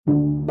All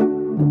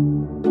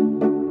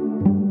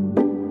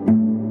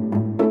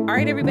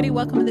right, everybody,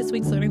 welcome to this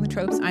week's Learning the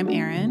Tropes. I'm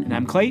Erin. And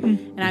I'm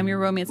Clayton. And I'm your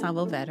romance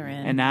novel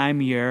veteran. And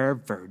I'm your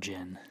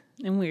virgin.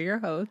 And we're your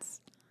hosts.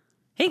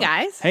 Hey,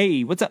 guys.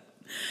 Hey, what's up?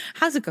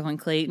 How's it going,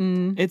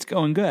 Clayton? It's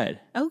going good.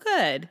 Oh,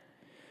 good.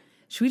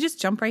 Should we just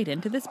jump right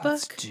into this book?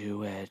 Let's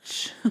do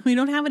it. We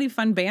don't have any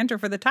fun banter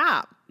for the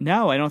top.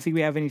 No, I don't think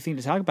we have anything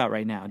to talk about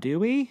right now, do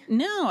we?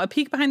 No, a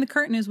peek behind the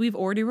curtain is we've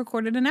already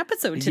recorded an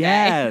episode today.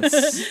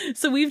 Yes.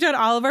 So we've done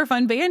all of our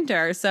fun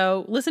banter.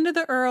 So listen to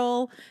the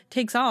Earl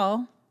Takes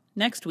All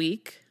next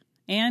week,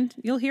 and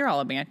you'll hear all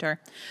the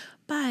banter.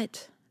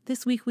 But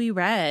this week we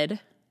read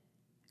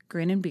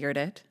Grin and Beard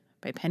It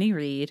by Penny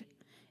Reed.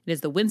 It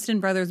is the Winston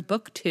Brothers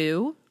Book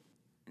 2.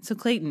 So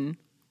Clayton,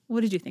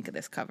 what did you think of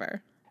this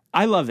cover?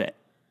 I love it.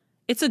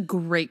 It's a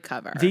great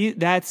cover.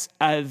 That's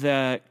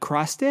the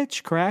cross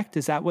stitch, correct?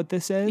 Is that what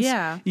this is?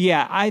 Yeah.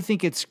 Yeah, I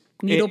think it's...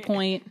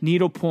 Needlepoint.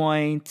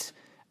 Needlepoint.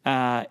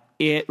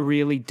 It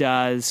really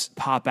does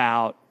pop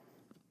out.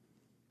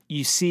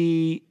 You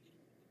see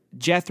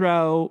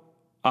Jethro,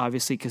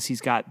 obviously, because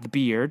he's got the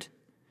beard.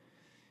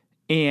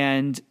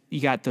 And you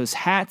got those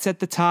hats at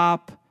the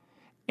top.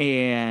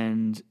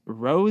 And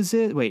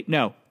roses. Wait,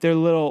 no. They're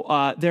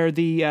little... they're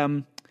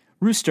the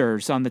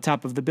roosters on the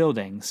top of the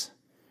buildings.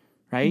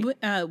 Right?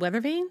 Weather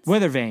vanes?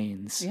 Weather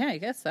vanes. Yeah, I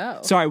guess so.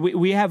 Sorry,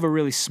 we have a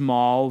really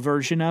small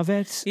version of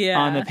it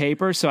on the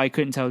paper, so I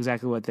couldn't tell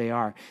exactly what they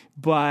are.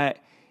 But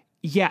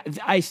yeah,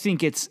 I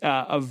think it's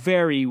a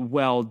very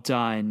well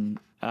done,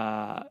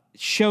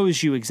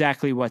 shows you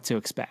exactly what to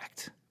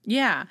expect.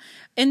 Yeah.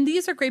 And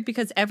these are great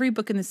because every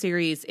book in the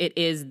series, it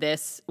is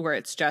this where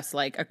it's just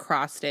like a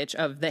cross stitch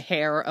of the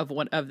hair of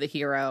one of the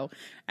hero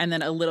and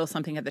then a little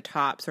something at the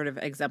top sort of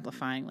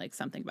exemplifying like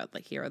something about the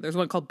hero. There's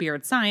one called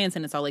Beard Science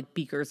and it's all like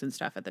beakers and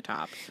stuff at the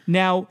top.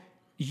 Now,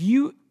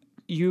 you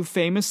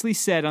famously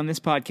said on this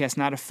podcast,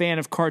 not a fan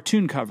of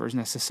cartoon covers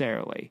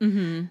necessarily.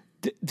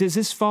 Mm-hmm. Does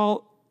this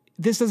fall?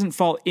 This doesn't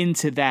fall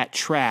into that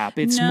trap.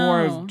 It's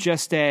more of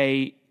just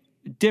a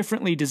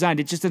differently designed.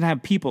 It just doesn't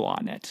have people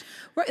on it.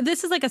 Right.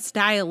 This is like a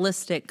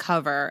stylistic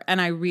cover, and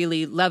I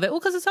really love it. Well,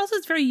 because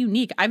it's very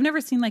unique. I've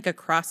never seen like a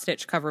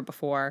cross-stitch cover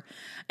before,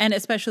 and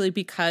especially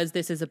because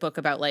this is a book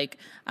about like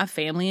a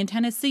family in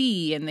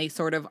Tennessee, and they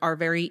sort of are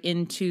very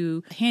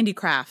into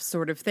handicrafts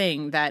sort of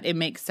thing, that it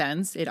makes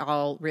sense. It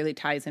all really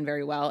ties in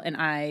very well, and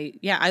I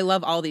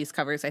love all these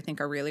covers. I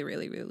think are really,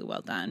 really, really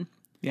well done.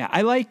 Yeah,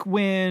 I like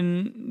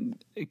when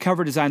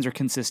cover designs are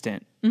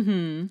consistent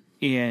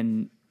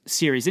in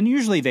series, and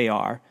usually they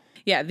are.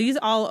 Yeah, these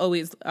all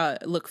always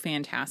look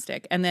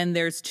fantastic. And then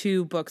there's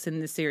 2 books in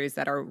the series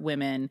that are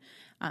women,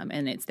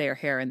 and it's their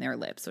hair and their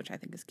lips, which I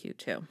think is cute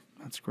too.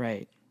 That's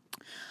great.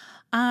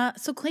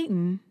 So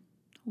Clayton,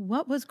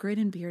 what was Grin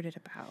and Beard It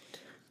about?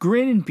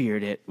 Grin and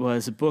Beard It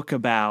was a book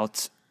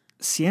about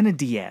Sienna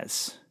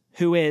Diaz,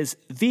 who is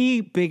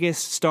the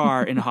biggest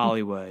star in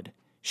Hollywood.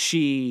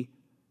 She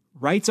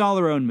writes all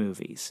her own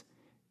movies.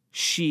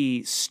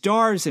 She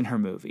stars in her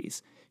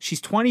movies. She's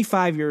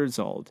 25 years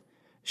old.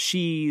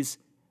 She's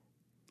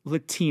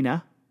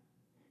Latina.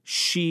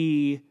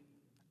 She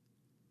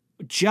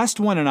just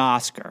won an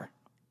Oscar.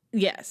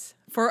 Yes,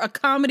 for a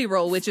comedy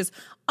role, which is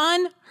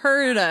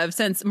unheard of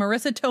since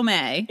Marissa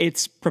Tomei.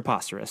 It's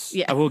preposterous.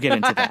 Yeah. I will get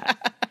into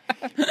that.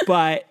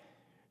 But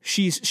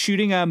she's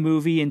shooting a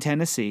movie in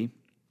Tennessee.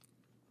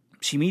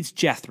 She meets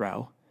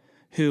Jethro,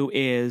 who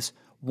is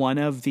one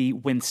of the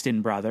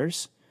Winston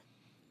brothers.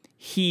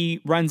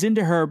 He runs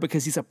into her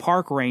because he's a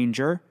park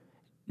ranger,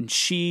 and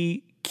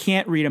she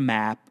can't read a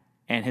map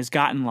and has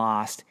gotten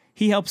lost.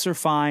 He helps her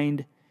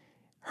find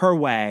her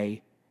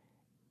way,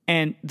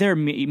 and they're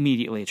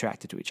immediately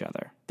attracted to each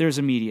other. There's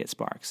immediate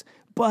sparks.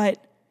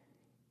 But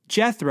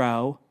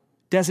Jethro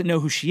doesn't know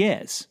who she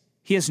is.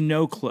 He has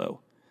no clue.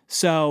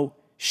 So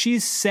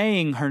she's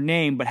saying her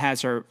name but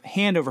has her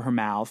hand over her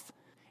mouth,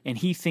 and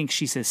he thinks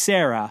she says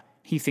Sarah.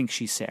 He thinks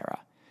she's Sarah.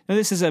 Now,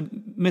 this is a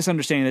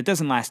misunderstanding that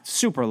doesn't last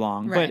super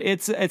long, right, but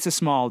it's a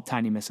small,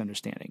 tiny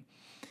misunderstanding.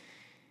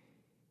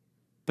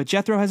 But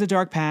Jethro has a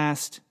dark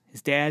past.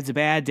 His dad's a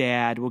bad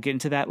dad. We'll get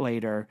into that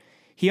later.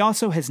 He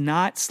also has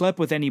not slept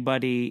with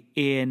anybody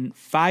in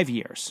 5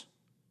 years.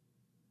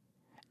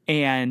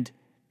 And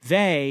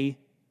they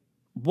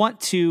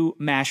want to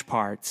mash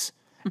parts.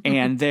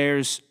 And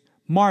there's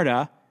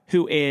Marta,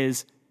 who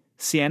is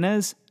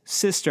Sienna's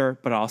sister,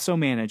 but also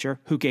manager,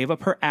 who gave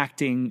up her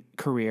acting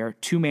career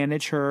to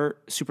manage her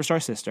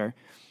superstar sister,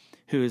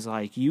 who is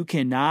like, you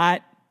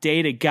cannot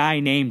date a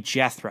guy named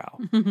Jethro.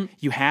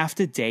 You have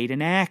to date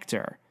an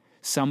actor,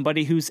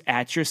 somebody who's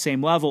at your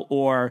same level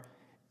or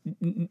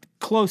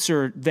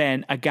closer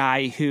than a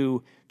guy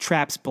who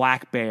traps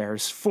black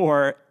bears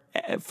for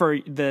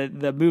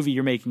the movie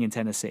you're making in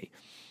Tennessee.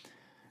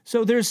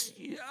 So there's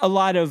a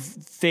lot of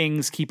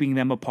things keeping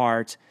them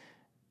apart.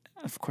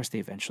 Of course, they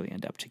eventually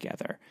end up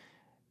together.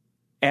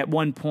 At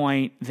one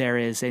point, there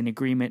is an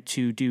agreement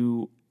to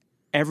do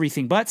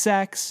everything but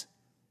sex,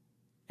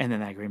 and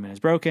then that agreement is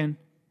broken.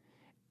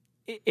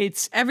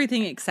 It's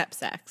everything except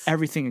sex.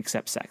 Everything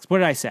except sex. What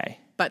did I say?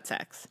 But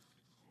sex.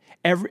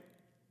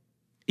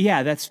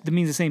 Yeah, that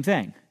means the same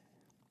thing.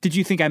 Did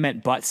you think I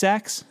meant butt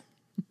sex?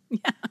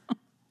 Yeah.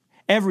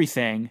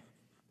 Everything,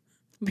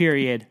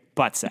 period,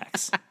 butt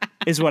sex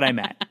is what I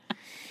meant.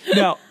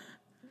 No,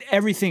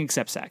 everything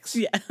except sex.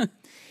 Yeah.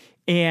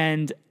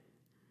 And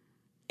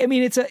I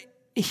mean,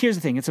 here's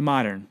the thing, it's a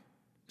modern.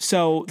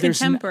 So there's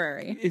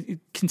Contemporary.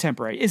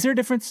 Contemporary. Is there a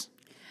difference?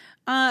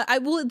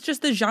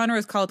 Just the genre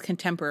is called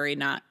contemporary,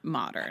 not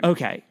modern.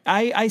 Okay.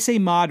 I say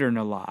modern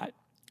a lot.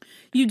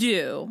 You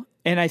do.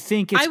 And I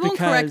think it's I won't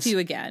because correct you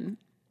again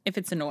if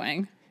it's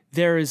annoying.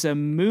 there is a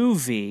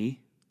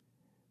movie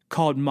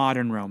called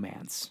Modern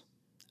Romance.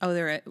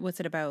 Oh, what's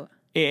it about?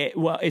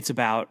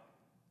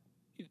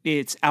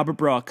 It's Albert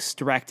Brooks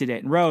directed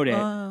it and wrote it.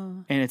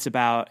 Oh. And it's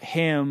about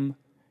him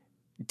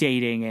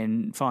dating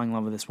and falling in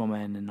love with this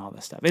woman and all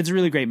this stuff. It's a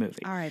really great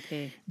movie.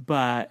 R.I.P.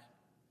 But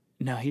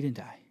no, he didn't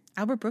die.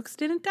 Albert Brooks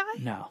didn't die?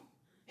 No.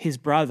 His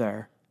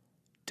brother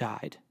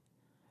died,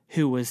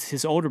 who was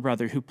his older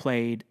brother who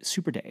played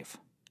Super Dave.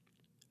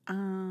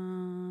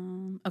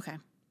 Okay.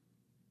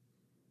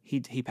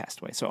 He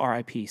passed away. So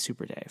R.I.P.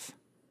 Super Dave.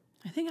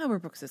 I think Albert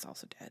Brooks is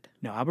also dead.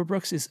 No, Albert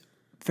Brooks is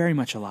very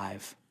much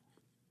alive.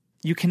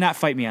 You cannot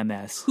fight me on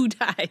this. Who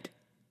died?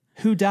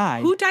 Who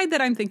died? Who died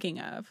that I'm thinking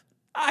of?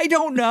 I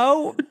don't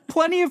know.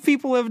 Plenty of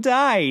people have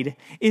died.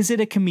 Is it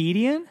a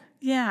comedian?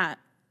 Yeah.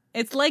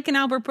 It's like an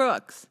Albert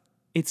Brooks.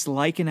 It's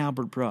like an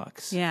Albert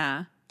Brooks.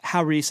 Yeah.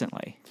 How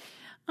recently?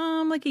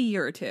 Like a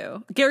year or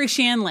two. Gary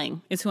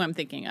Shandling is who I'm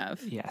thinking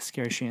of. Yes,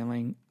 Gary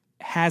Shandling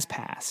has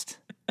passed.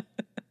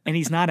 And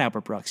he's not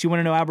Albert Brooks. You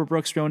want to know Albert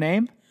Brooks' real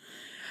name?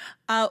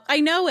 I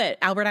know it.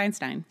 Albert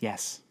Einstein.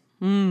 Yes.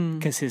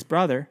 Because his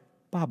brother,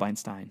 Bob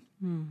Einstein,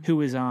 who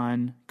was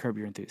on Curb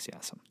Your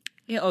Enthusiasm.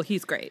 Yeah, oh,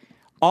 he's great.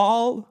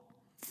 All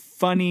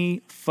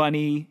funny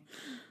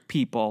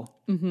people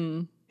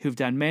who've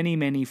done many,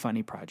 many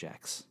funny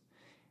projects.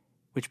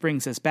 Which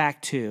brings us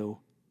back to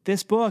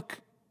this book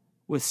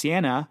with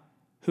Sienna,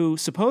 who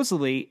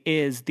supposedly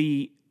is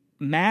the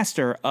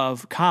master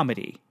of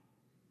comedy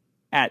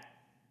at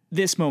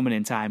this moment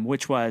in time,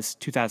 which was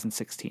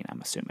 2016,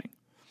 I'm assuming.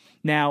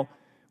 Now,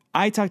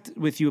 I talked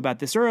with you about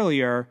this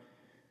earlier.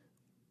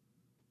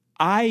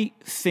 I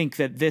think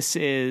that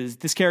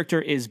this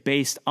character is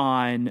based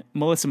on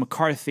Melissa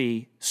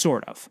McCarthy,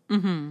 sort of.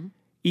 Mm-hmm.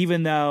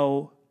 Even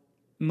though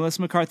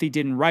Melissa McCarthy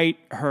didn't write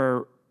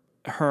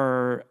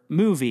her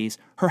movies,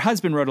 her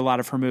husband wrote a lot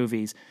of her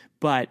movies,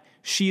 but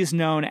she is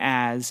known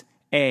as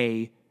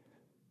a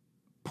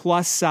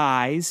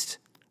plus-sized,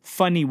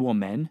 funny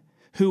woman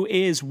who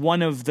is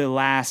one of the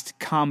last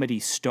comedy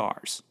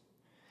stars.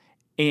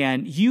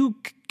 And you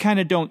kind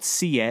of don't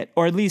see it,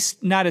 or at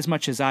least not as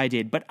much as I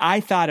did, but I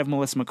thought of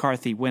Melissa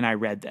McCarthy when I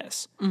read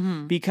this.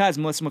 Mm-hmm. Because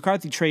Melissa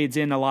McCarthy trades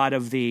in a lot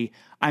of the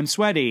I'm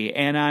sweaty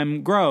and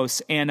I'm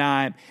gross, and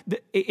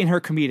in her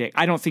comedic,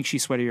 I don't think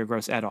she's sweaty or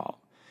gross at all.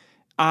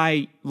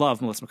 I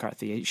love Melissa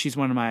McCarthy. She's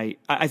I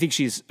think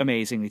she's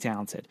amazingly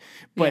talented.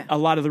 But a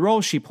lot of the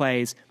roles she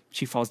plays,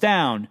 she falls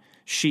down.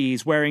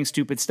 She's wearing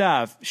stupid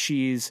stuff.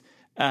 She's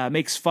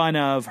makes fun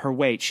of her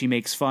weight. She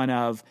makes fun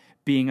of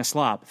being a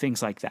slob,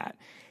 things like that.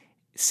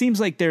 It seems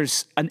like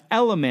there's an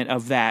element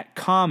of that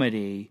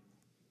comedy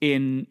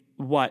in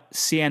what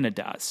Sienna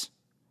does,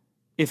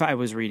 if I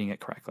was reading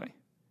it correctly.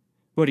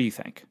 What do you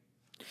think?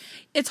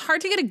 It's hard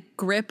to get a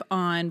grip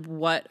on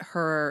what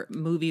her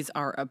movies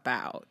are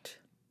about.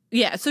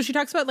 Yeah, so she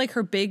talks about like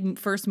her big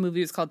first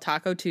movie was called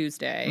Taco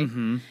Tuesday.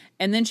 Mm-hmm.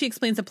 And then she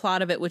explains the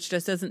plot of it, which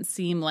just doesn't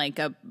seem like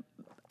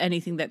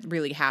anything that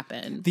really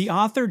happened. The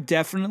author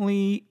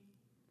definitely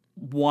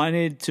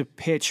wanted to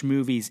pitch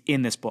movies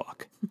in this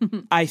book.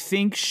 I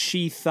think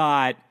she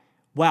thought,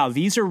 wow,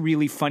 these are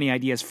really funny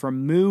ideas for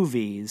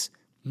movies.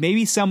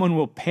 Maybe someone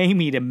will pay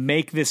me to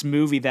make this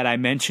movie that I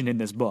mentioned in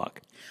this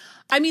book.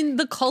 I mean,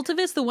 The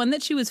Cultivist, the one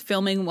that she was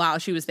filming while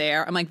she was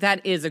there, I'm like,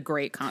 that is a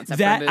great concept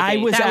for a movie. That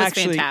was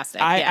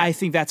fantastic. I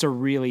think that's a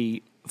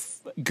really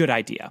good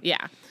idea.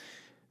 Yeah.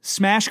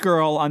 Smash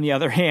Girl, on the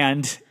other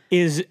hand,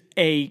 is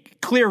a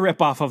clear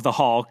ripoff of the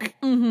Hulk.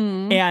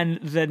 Mm-hmm.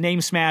 And the name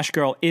Smash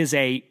Girl is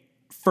a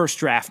first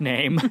draft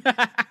name.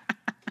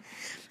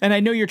 And I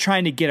know you're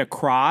trying to get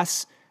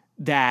across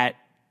that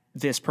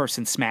this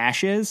person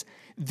smashes.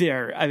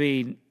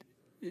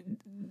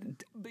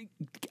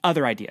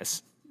 Other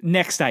ideas.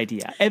 Next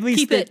idea. At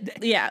least let's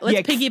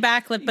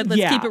piggyback, but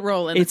let's keep it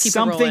rolling. It's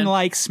something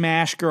like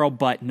Smash Girl,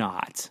 but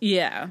not.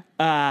 Yeah.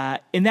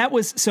 And that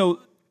was, so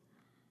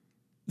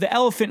the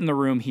elephant in the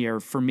room here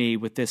for me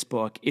with this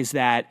book is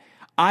that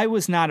I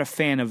was not a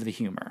fan of the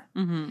humor.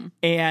 Mm-hmm.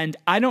 And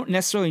I don't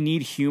necessarily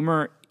need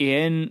humor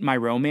in my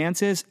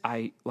romances.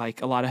 I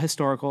like a lot of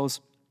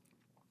historicals.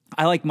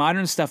 I like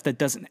modern stuff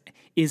that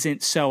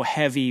isn't so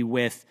heavy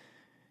with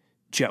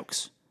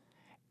jokes.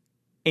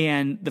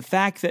 And the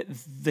fact that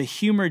the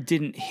humor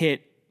didn't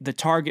hit the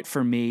target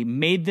for me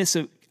made this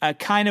a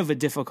kind of a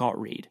difficult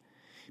read,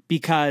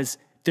 because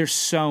there's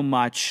so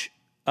much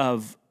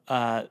of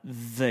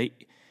the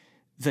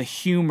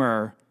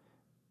humor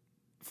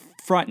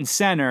front and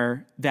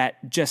center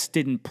that just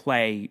didn't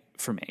play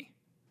for me.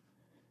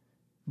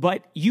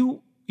 But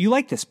you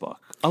like this book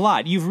a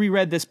lot. You've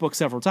reread this book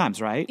several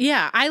times, right?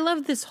 Yeah, I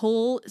love this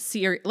whole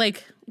series,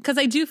 like, because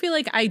I do feel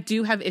like I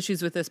do have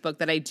issues with this book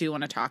that I do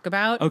want to talk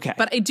about. Okay.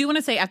 But I do want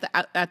to say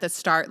at the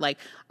start, like,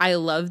 I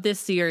love this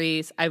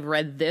series. I've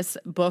read this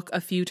book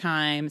a few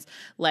times.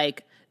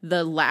 Like,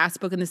 the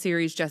last book in the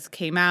series just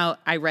came out.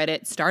 I read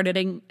it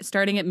starting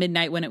at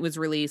midnight when it was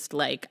released.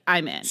 Like,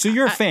 I'm in. So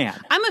you're a fan.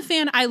 I'm a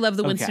fan. I love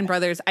the Winston Okay.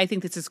 brothers. I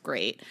think this is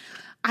great.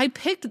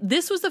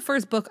 This was the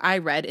first book I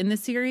read in the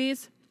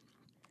series.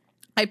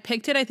 I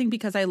picked it, I think,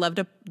 because I loved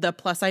the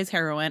plus-size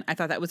heroine. I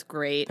thought that was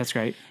great. That's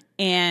great.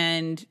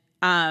 And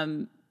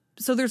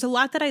so there's a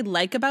lot that I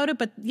like about it,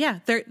 but yeah,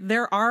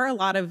 there are a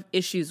lot of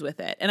issues with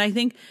it. And I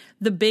think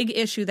the big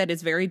issue that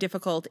is very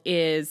difficult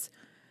is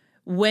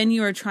when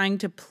you're trying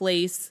to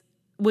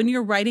when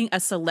you're writing a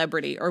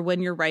celebrity or when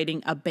you're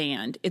writing a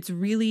band, it's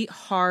really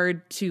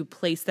hard to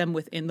place them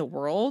within the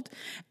world.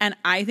 And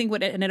I think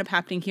what ended up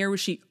happening here was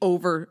she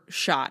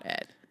overshot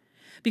it.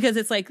 Because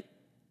it's like,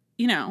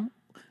 you know,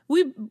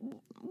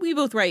 we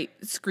both write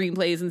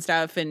screenplays and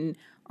stuff and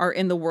are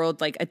in the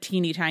world like a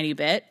teeny tiny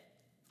bit.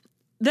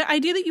 The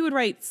idea that you would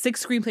write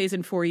 6 screenplays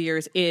in 4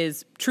 years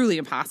is truly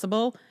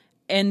impossible,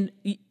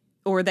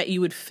 or that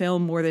you would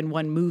film more than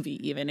one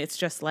movie even. It's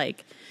just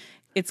like,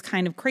 it's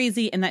kind of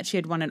crazy. And that she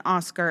had won an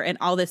Oscar and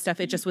all this stuff,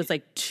 it just was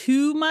like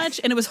too much.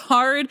 And it was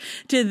hard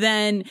to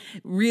then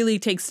really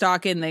take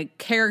stock in the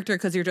character,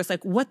 because you're just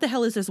like, what the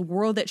hell is this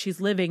world that she's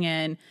living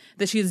in,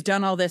 that she's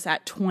done all this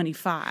at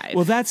 25?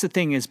 Well, that's the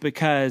thing, is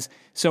because,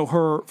 so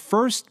her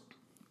first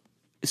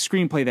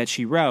screenplay that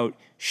she wrote,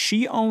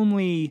 she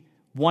only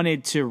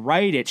wanted to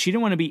write it. She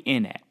didn't want to be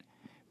in it.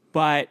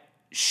 But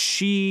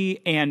she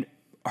and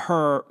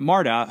her,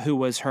 Marta, who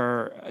was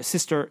her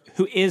sister,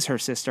 who is her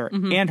sister,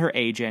 and her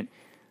agent,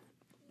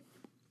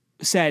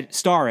 said,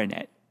 star in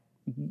it.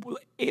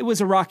 It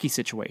was a Rocky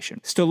situation.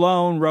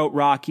 Stallone wrote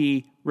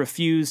Rocky,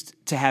 refused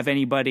to have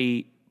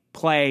anybody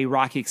play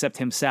Rocky except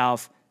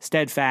himself.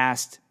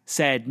 Steadfast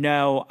said,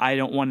 no, I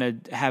don't want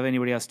to have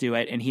anybody else do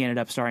it. And he ended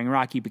up starring in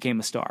Rocky, became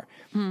a star.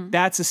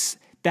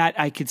 That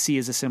I could see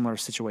as a similar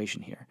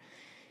situation here.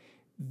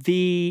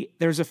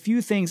 There's a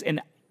few things, and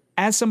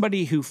as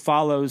somebody who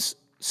follows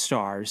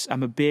stars,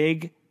 I'm a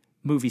big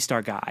movie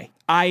star guy.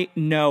 I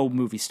know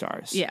movie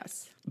stars.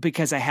 Yes.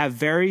 Because I have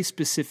very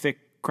specific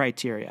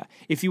criteria.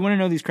 If you want to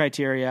know these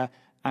criteria,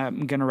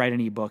 I'm going to write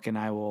an ebook, and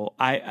I will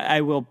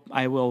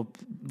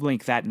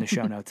link that in the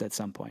show notes at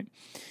some point.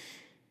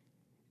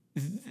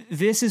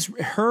 This is,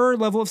 her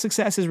level of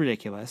success is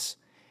ridiculous.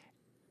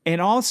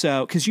 And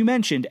also, because you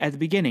mentioned at the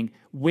beginning,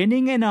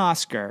 winning an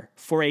Oscar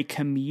for a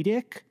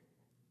comedic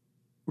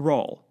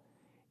role,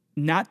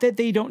 not that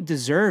they don't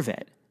deserve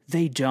it,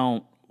 they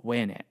don't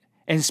win it.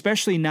 And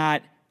especially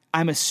not,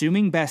 I'm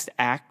assuming Best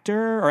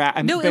Actor or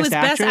no, Best it was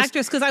Actress. Best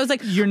Actress, because I was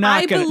like, You're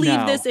not I gonna believe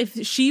know. this.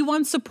 If she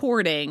won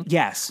supporting,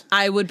 Yes.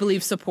 I would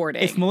believe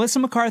supporting. If Melissa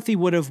McCarthy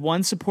would have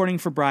won supporting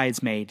for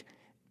Bridesmaids,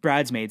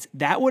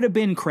 that would have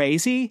been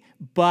crazy,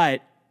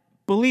 but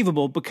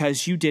believable,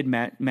 because you did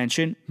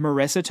mention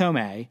Marissa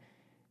Tomei,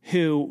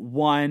 who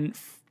won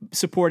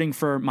supporting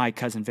for My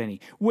Cousin Vinny,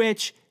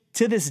 which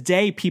to this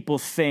day people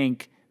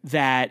think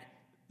that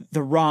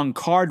the wrong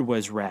card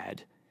was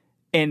read.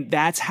 And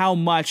that's how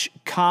much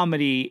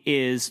comedy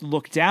is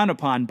looked down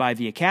upon by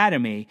the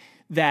Academy,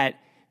 that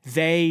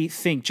they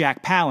think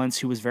Jack Palance,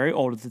 who was very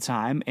old at the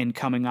time and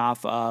coming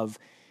off of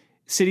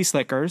City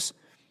Slickers,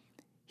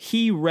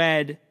 he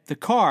read the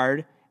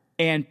card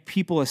and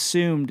people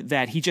assumed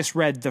that he just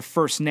read the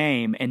first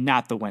name and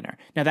not the winner.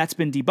 Now, that's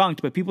been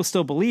debunked, but people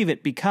still believe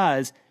it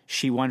because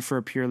she won for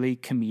a purely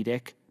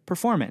comedic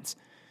performance.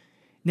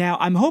 Now,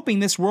 I'm hoping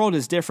this world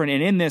is different,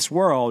 and in this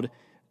world,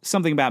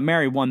 Something About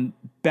Mary won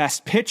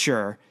Best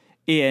Picture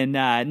in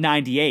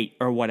 98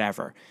 or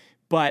whatever.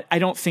 But I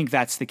don't think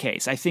that's the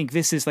case. I think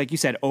this is, like you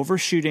said,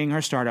 overshooting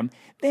her stardom.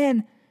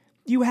 Then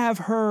you have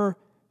her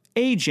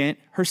agent,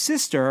 her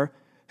sister,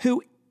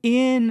 who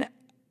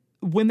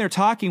when they're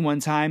talking one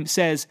time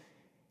says,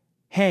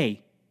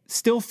 hey,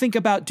 still think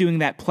about doing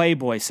that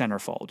Playboy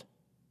centerfold.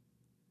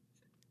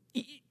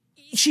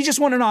 She just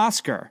won an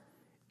Oscar.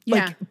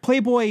 Yeah. Like,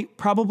 Playboy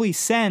probably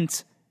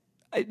sent,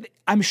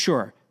 I'm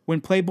sure,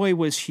 when Playboy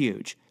was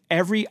huge,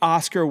 every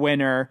Oscar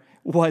winner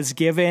was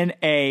given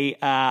a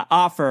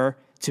offer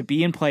to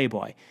be in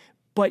Playboy.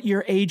 But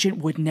your agent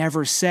would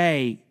never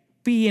say,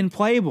 be in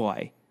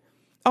Playboy.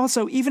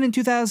 Also, even in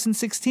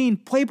 2016,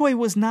 Playboy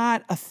was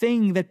not a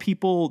thing that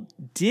people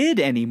did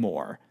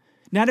anymore.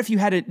 Not if you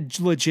had a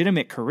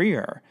legitimate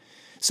career.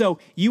 So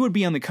you would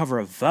be on the cover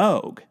of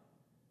Vogue.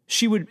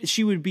 She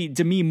would be,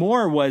 Demi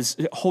Moore was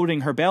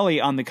holding her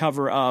belly on the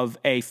cover of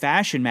a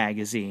fashion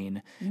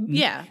magazine.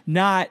 Yeah.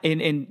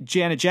 And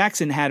Janet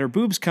Jackson had her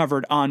boobs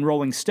covered on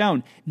Rolling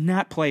Stone,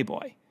 not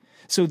Playboy.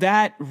 So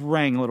that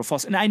rang a little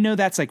false. And I know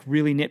that's like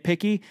really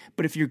nitpicky,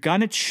 but if you're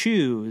going to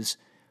choose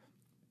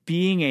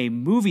being a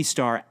movie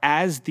star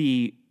as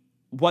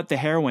what the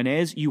heroine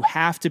is, you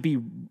have to be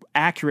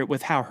accurate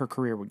with how her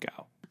career would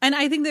go. And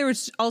I think there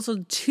was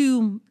also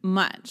too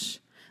much.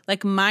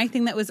 Like, my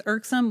thing that was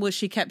irksome was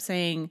she kept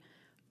saying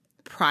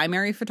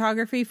primary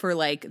photography for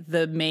like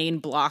the main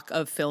block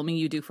of filming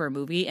you do for a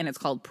movie, and it's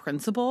called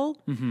principal.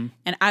 Mm-hmm.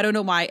 And I don't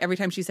know why every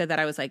time she said that,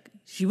 I was like,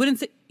 she wouldn't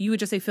say, you would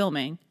just say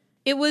filming.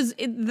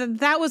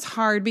 That was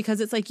hard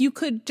because it's like you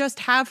could just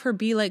have her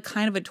be like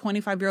kind of a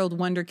 25-year-old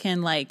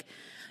wonderkin, like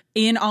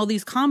in all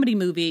these comedy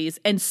movies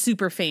and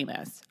super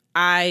famous.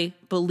 I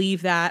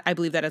believe that. I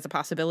believe that as a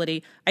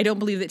possibility. I don't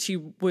believe that she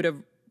would have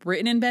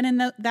written and been in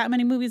that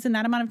many movies in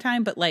that amount of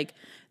time, but like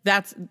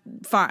that's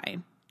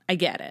fine. I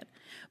get it.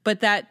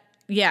 But that,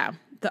 yeah,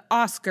 the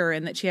Oscar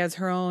and that she has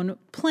her own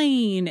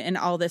plane and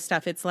all this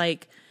stuff, it's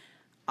like...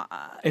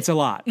 it's a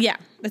lot. Yeah,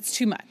 that's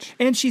too much.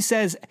 And she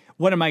says,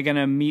 what, am I going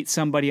to meet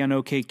somebody on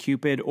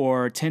OkCupid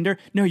or Tinder?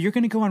 No, you're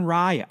going to go on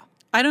Raya.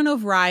 I don't know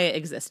if Raya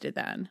existed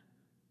then.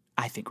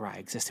 I think Raya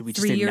existed. We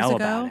just didn't know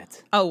about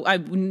it. Oh,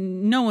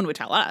 no one would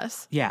tell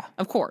us. Yeah.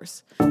 Of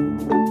course.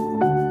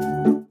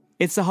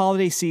 It's the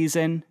holiday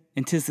season,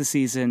 and 'tis the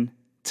season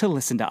to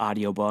listen to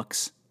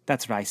audiobooks.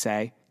 That's what I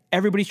say.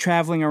 Everybody's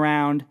traveling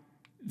around.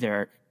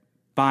 They're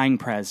buying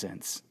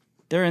presents.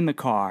 They're in the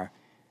car.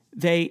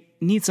 They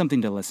need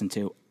something to listen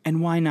to.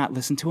 And why not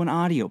listen to an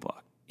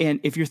audiobook? And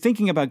if you're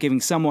thinking about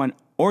giving someone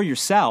or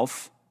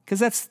yourself,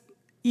 because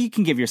you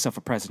can give yourself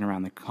a present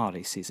around the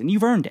holiday season.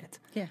 You've earned it.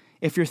 Yeah.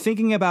 If you're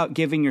thinking about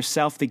giving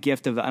yourself the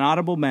gift of an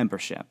Audible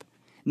membership,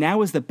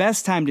 now is the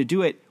best time to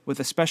do it with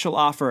a special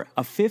offer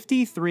of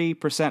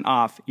 53%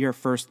 off your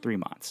first 3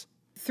 months.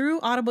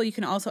 Through Audible, you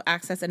can also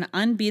access an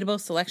unbeatable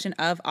selection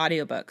of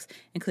audiobooks,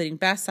 including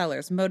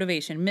bestsellers,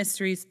 motivation,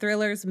 mysteries,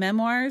 thrillers,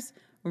 memoirs,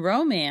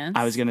 romance.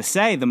 I was going to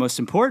say the most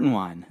important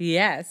one.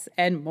 Yes,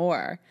 and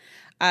more.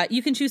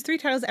 You can choose 3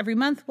 titles every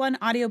month, 1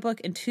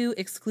 audiobook, and 2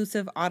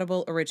 exclusive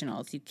Audible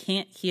originals you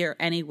can't hear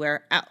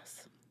anywhere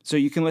else. So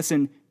you can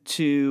listen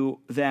to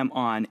them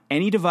on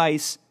any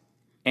device,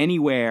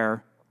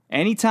 anywhere,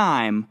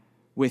 anytime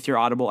with your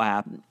Audible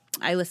app.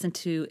 I listened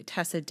to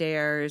Tessa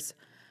Dare's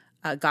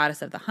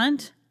Goddess of the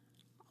Hunt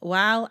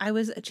while I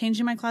was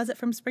changing my closet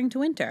from spring to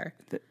winter.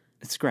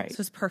 It's great. So it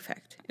was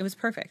perfect. It was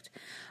perfect.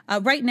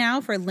 Right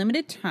now, for a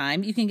limited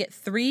time, you can get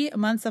 3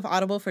 months of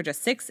Audible for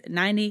just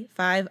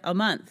 $6.95 a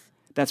month.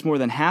 That's more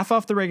than half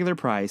off the regular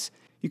price.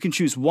 You can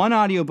choose 1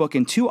 audiobook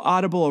and 2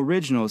 Audible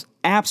originals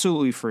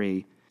absolutely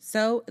free.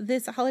 So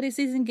this holiday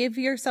season, give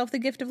yourself the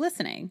gift of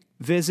listening.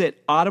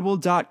 Visit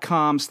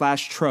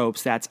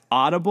audible.com/tropes. That's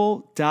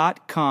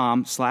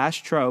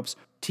audible.com/tropes,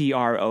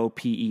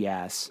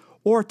 TROPES.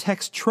 Or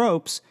text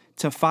tropes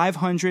to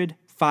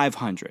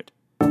 500-500.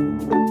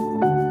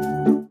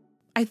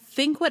 I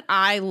think what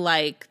I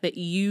like that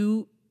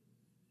you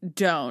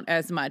don't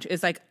as much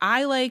is like,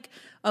 I like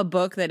a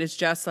book that is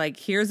just like,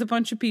 here's a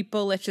bunch of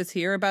people. Let's just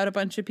hear about a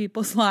bunch of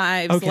people's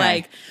lives. Okay.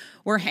 Like,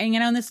 we're hanging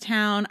out in this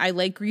town. I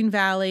like Green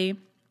Valley.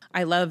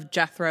 I love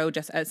Jethro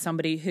just as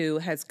somebody who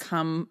has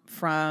come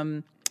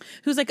from,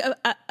 who's like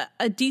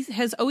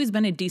has always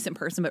been a decent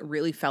person, but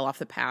really fell off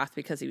the path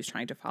because he was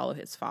trying to follow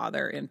his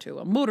father into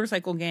a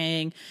motorcycle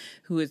gang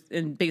who was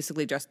in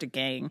basically just a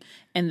gang.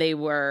 And they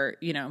were,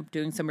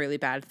 doing some really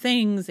bad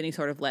things. And he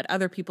sort of led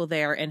other people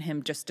there, and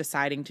him just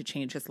deciding to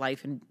change his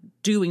life and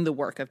doing the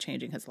work of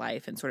changing his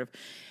life, and sort of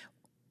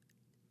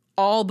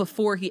all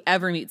before he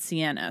ever meets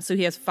Sienna. So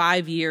he has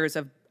 5 years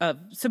of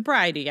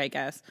sobriety, I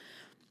guess.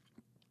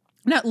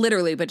 Not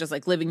literally, but just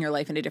like living your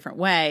life in a different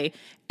way.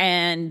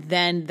 And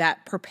then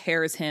that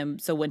prepares him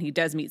so when he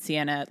does meet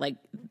Sienna, like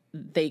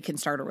they can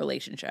start a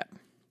relationship.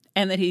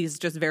 And that he's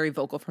just very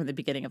vocal from the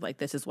beginning of like,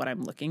 this is what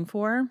I'm looking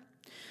for.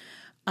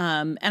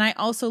 And I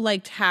also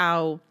liked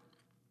how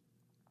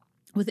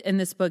within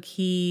this book,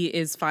 he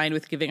is fine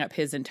with giving up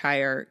his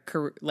entire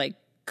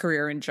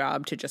career and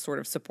job to just sort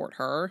of support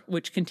her,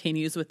 which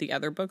continues with the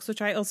other books,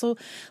 which I also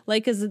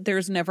like, is that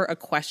there's never a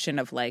question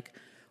of like,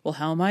 well,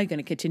 how am I going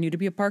to continue to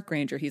be a park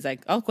ranger? He's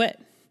like, I'll quit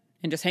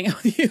and just hang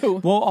out with you.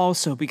 Well,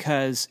 also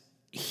because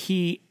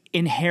he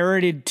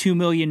inherited $2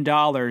 million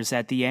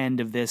at the end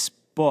of this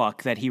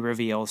book that he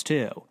reveals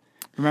too.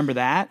 Remember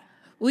that?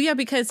 Well, yeah,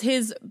 because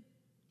his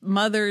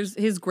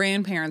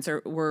grandparents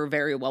were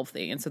very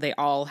wealthy, and so they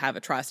all have a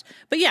trust.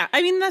 But yeah,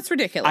 I mean, that's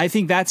ridiculous. I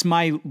think that's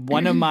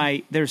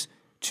there's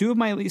 2 of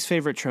my least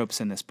favorite tropes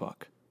in this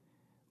book.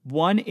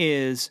 One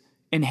is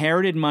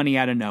inherited money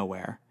out of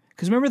nowhere.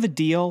 Because remember The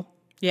Deal?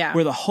 Yeah.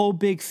 Where the whole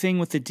big thing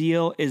with The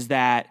Deal is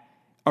that,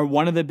 or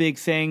one of the big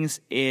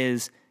things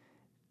is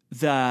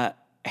the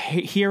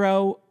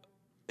hero,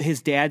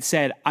 his dad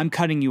said, I'm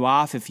cutting you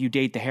off if you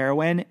date the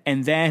heroine.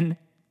 And then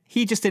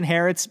he just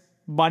inherits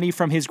money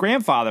from his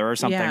grandfather or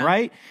something, Yeah.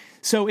 right?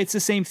 So it's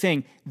the same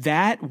thing.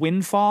 That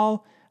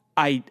windfall,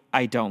 I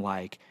don't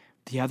like.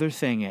 The other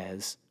thing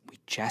is, we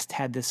just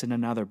had this in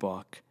another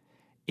book,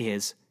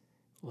 is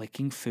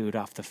licking food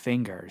off the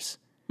fingers.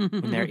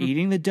 When they're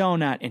eating the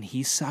donut and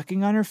he's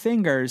sucking on her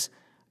fingers,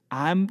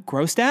 I'm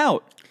grossed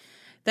out.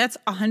 That's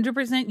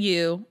 100%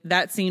 you.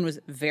 That scene was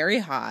very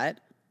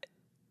hot.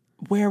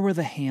 Where were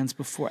the hands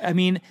before? I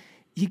think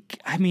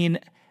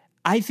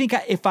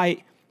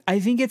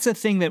it's a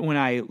thing that when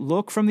I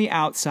look from the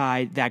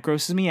outside, that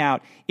grosses me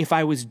out. If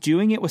I was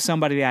doing it with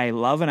somebody that I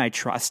love and I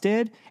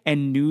trusted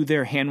and knew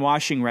their hand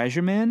washing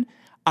regimen,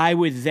 I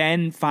would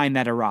then find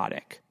that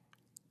erotic.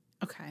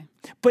 Okay.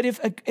 But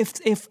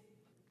if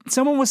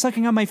someone was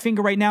sucking on my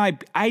finger right now,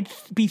 I'd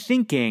be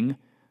thinking,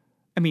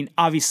 I mean,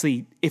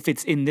 obviously, if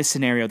it's in this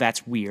scenario,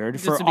 that's weird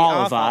This for would be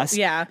all of awful. us.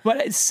 Yeah.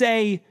 But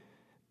say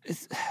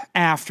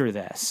after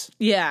this,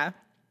 Yeah.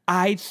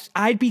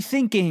 I'd be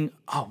thinking,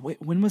 oh,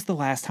 wait, when was the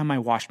last time I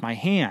washed my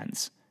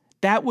hands?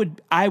 I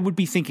would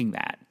be thinking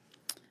that.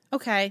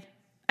 Okay.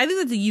 I think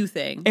that's a you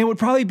thing. And it would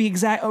probably be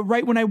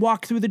right when I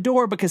walk through the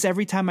door, because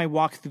every time I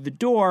walk through the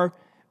door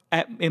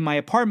in my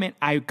apartment,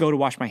 I go to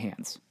wash my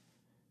hands.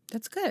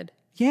 That's good.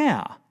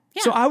 Yeah.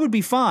 Yeah. So I would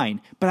be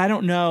fine, but I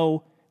don't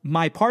know.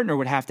 My partner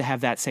would have to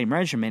have that same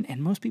regimen,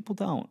 and most people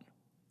don't.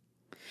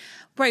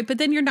 Right, but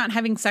then you're not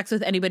having sex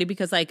with anybody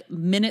because, like,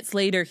 minutes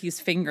later he's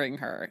fingering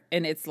her,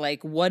 and it's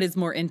like, what is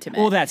more intimate?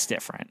 Well, that's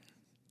different.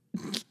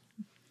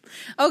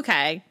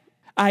 Okay.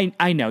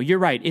 I know. You're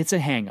right. It's a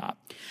hang-up.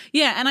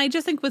 Yeah, and I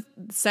just think with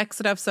sex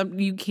stuff,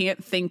 you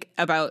can't think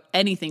about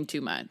anything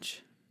too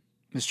much.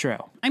 It's true.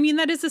 I mean,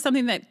 that is just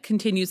something that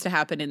continues to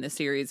happen in this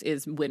series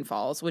is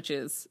windfalls, which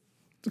is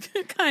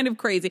kind of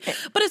crazy.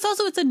 But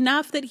it's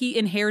enough that he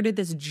inherited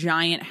this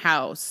giant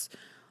house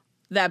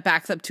that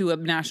backs up to a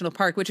national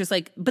park, which is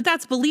like, but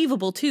that's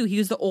believable too. He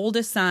was the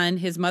oldest son.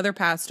 His mother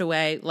passed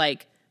away.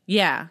 Like,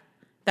 yeah,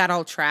 that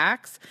all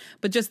tracks.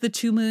 But just the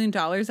 $2 million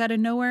out of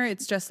nowhere,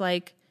 it's just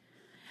like,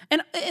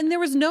 and there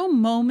was no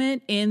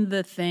moment in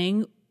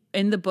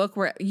the book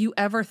where you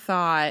ever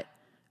thought,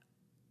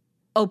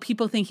 oh,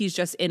 people think he's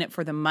just in it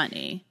for the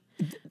money.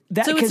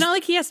 So it's not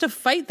like he has to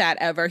fight that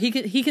ever. He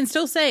can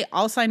still say,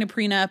 I'll sign a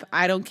prenup.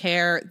 I don't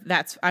care.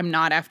 I'm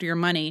not after your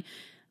money.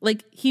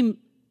 Like he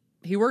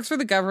works for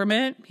the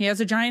government. He has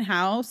a giant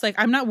house. Like,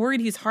 I'm not worried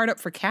he's hard up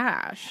for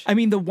cash. I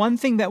mean, the one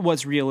thing that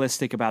was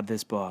realistic about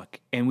this book,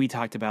 and we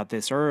talked about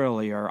this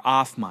earlier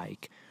off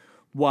mic,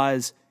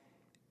 was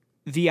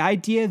the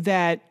idea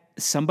that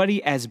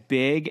somebody as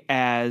big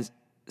as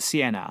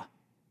Sienna,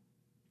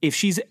 if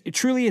she's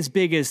truly as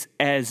big as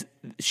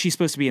she's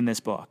supposed to be in this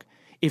book,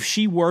 if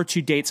she were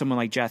to date someone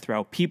like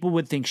Jethro, people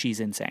would think she's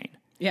insane.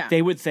 Yeah.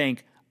 They would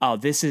think, oh,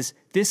 this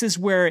is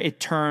where it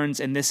turns,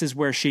 and this is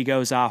where she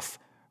goes off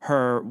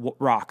her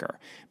rocker.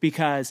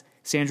 Because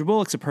Sandra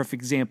Bullock's a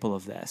perfect example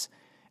of this.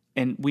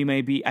 And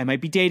I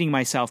might be dating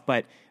myself,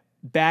 but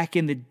back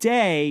in the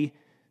day,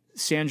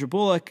 Sandra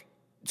Bullock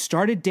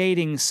started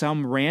dating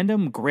some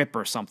random grip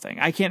or something.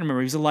 I can't remember.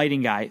 He was a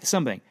lighting guy,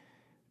 something.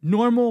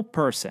 Normal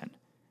person.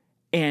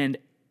 And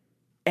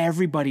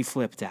everybody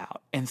flipped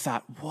out and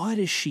thought, what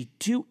does she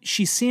do?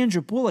 She's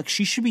Sandra Bullock.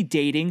 She should be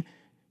dating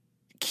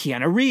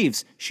Keanu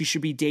Reeves. She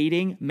should be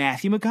dating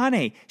Matthew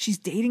McConaughey. She's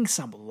dating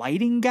some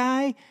lighting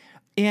guy.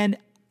 And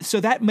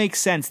so that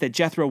makes sense that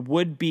Jethro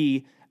would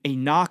be a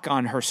knock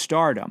on her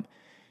stardom.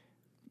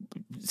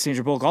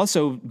 Sandra Bullock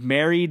also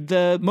married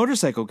the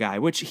motorcycle guy,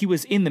 which he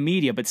was in the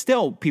media, but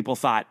still people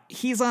thought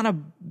he's on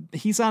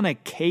a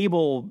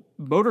cable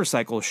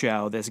motorcycle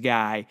show, this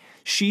guy.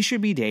 She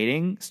should be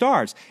dating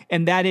stars.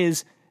 And that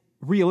is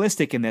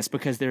realistic in this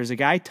because there's a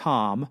guy,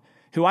 Tom,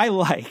 who I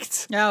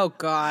liked. Oh,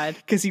 God.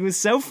 Because he was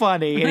so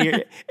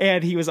funny.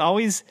 And he was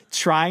always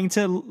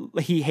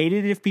he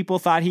hated it if people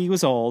thought he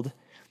was old.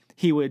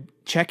 He would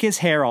check his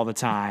hair all the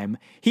time.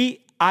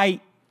 I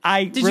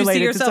Did you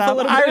see yourself a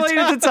little bit? I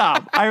related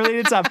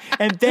to Tom.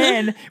 And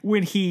then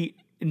when he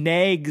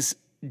nags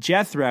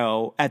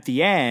Jethro at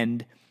the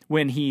end,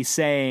 when he's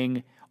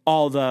saying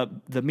all the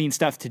mean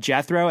stuff to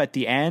Jethro at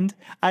the end,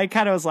 I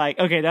kind of was like,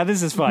 okay, now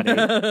this is funny.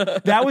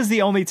 That was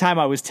the only time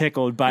I was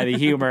tickled by the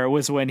humor,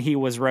 was when he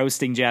was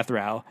roasting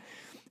Jethro.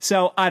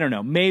 So I don't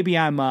know. Maybe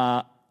I'm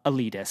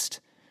elitist,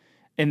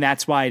 and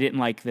that's why I didn't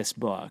like this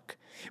book.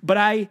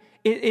 But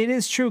it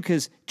is true,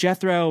 because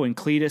Jethro and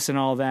Cletus and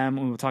all of them,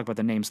 we'll talk about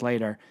the names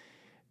later,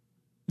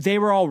 they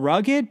were all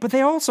rugged, but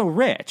they're also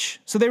rich.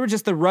 So they were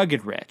just the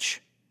rugged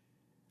rich.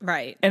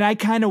 Right. And I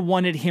kind of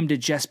wanted him to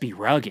just be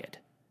rugged.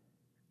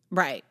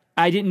 Right.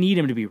 I didn't need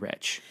him to be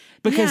rich.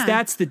 Because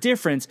that's the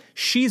difference.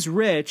 She's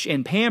rich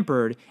and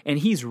pampered, and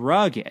he's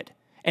rugged.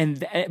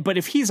 But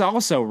if he's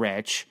also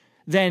rich,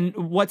 then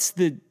what's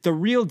the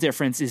real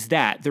difference is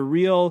that. The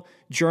real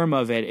germ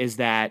of it is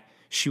that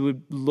she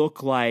would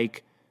look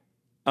like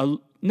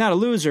not a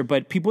loser,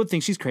 but people would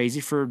think she's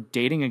crazy for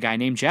dating a guy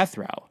named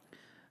Jethro.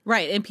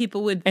 Right, and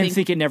people would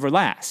think it never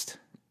lasts.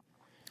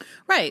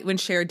 Right, when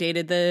Cher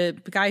dated the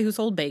guy who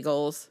sold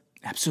bagels.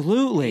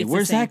 Absolutely.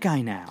 Where's that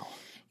guy now?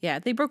 Yeah,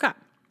 they broke up.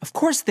 Of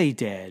course they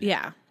did.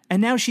 Yeah.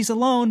 And now she's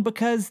alone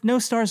because no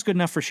star's good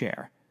enough for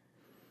Cher.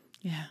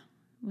 Yeah,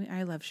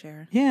 I love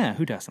Cher. Yeah,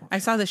 who doesn't? I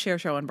saw the Cher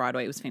show on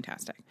Broadway. It was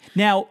fantastic.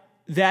 Now,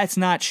 that's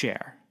not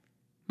Cher.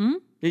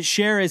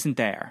 Cher isn't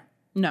there.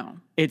 No.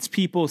 It's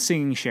people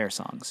singing Cher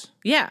songs.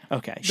 Yeah.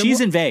 Okay.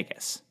 She's in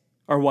Vegas.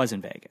 Or was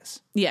in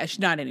Vegas. Yeah, she's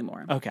not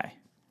anymore. Okay.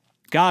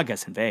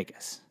 Gaga's in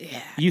Vegas.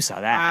 Yeah. You saw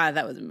that.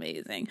 That was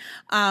amazing.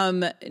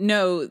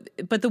 No,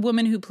 but the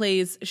woman who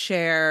plays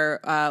Cher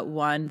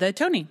won the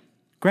Tony.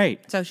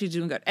 Great. So she's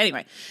doing good.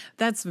 Anyway,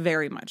 that's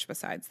very much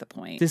besides the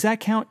point. Does that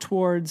count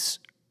towards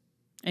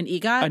An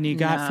EGOT? An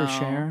EGOT for No.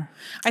 Cher?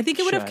 I think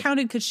it would have Should.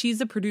 counted because she's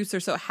a producer.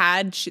 So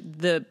had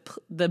the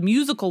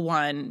musical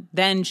one,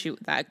 then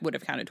that would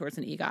have counted towards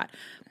an EGOT.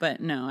 But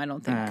no, I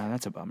don't think.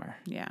 That's a bummer.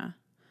 Yeah.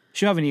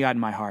 She'll have an EGOT in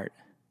my heart.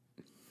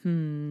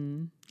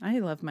 I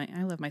love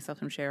myself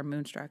some Cher.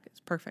 Moonstruck. It's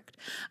perfect.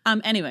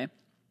 Anyway.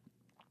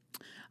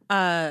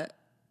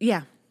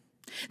 Yeah.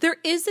 There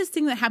is this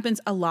thing that happens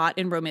a lot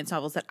in romance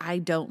novels that I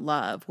don't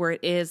love, where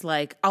it is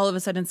like all of a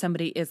sudden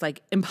somebody is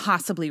like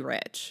impossibly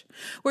rich.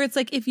 Where it's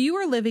like if you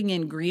are living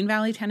in Green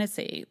Valley,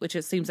 Tennessee, which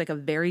it seems like a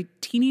very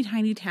teeny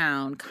tiny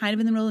town, kind of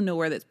in the middle of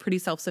nowhere that's pretty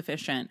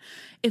self-sufficient,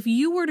 if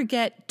you were to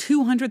get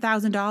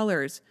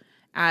 $200,000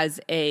 as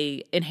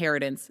a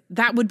inheritance,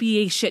 that would be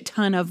a shit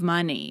ton of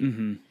money.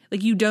 Mm-hmm.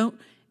 Like you don't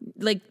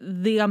like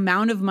the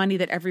amount of money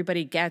that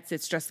everybody gets.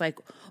 It's just like,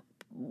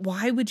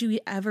 why would you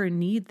ever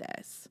need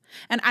this?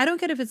 And I don't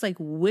get if it's like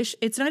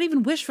it's not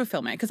even wish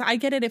fulfillment, because I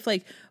get it if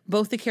like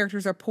both the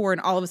characters are poor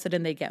and all of a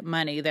sudden they get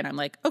money, then I'm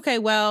like, okay,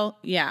 well,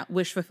 yeah,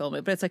 wish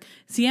fulfillment. But it's like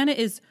Sienna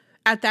is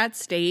at that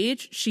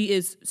stage, she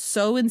is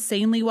so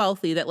insanely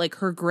wealthy that like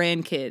her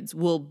grandkids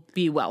will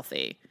be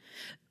wealthy.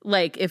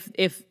 Like if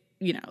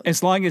you know,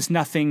 as long as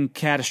nothing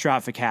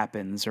catastrophic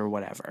happens or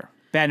whatever,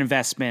 bad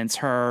investments,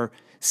 her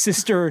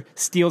sister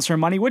steals her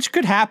money, which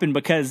could happen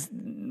because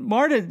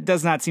Marta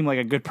does not seem like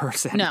a good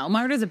person. No,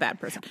 Marta's a bad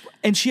person.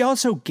 And she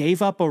also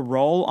gave up a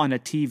role on a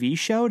TV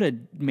show to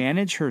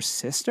manage her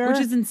sister. Which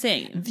is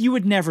insane. You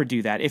would never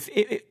do that. If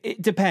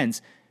it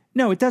depends.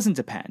 No, it doesn't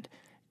depend.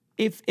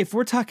 If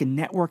we're talking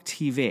network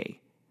TV,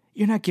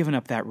 you're not giving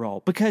up that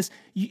role. Because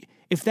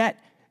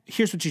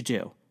here's what you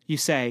do. You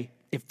say,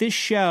 if this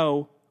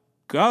show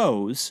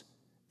goes,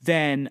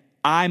 then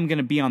I'm going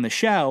to be on the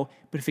show.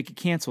 But if it get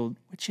canceled,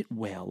 which it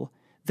will,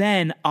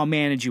 then I'll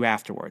manage you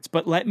afterwards.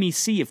 But let me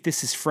see if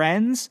this is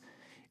Friends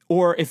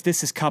or if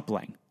this is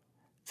Coupling,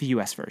 the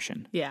U.S.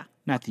 version. Yeah.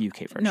 Not the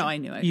UK version. No, I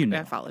knew it. You know.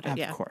 I followed it,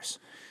 yeah. Of course.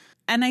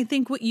 And I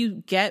think what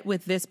you get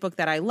with this book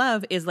that I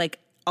love is like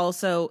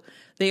also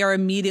they are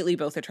immediately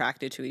both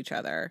attracted to each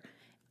other,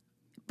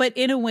 but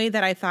in a way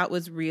that I thought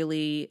was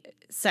really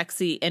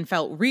sexy and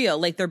felt real.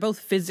 Like they're both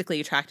physically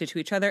attracted to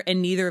each other and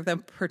neither of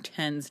them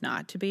pretends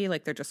not to be.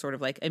 Like they're just sort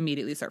of like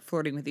immediately start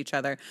flirting with each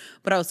other,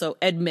 but also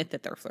admit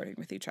that they're flirting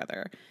with each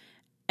other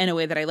in a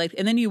way that I liked.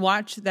 And then you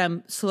watch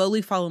them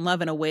slowly fall in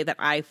love in a way that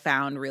I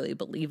found really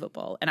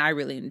believable and I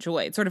really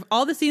enjoyed. Sort of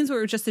all the scenes where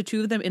it was just the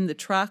two of them in the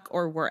truck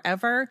or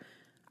wherever,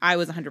 I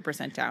was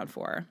 100% down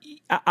for.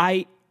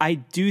 I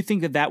do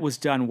think that was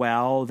done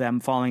well, them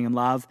falling in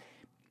love.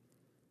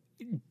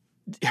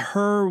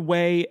 Her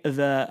way,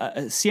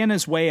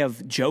 Sienna's way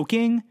of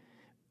joking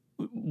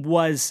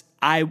was,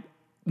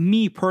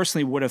 me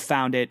personally would have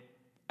found it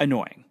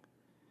annoying.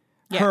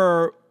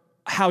 Yeah.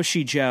 How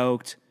she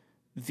joked,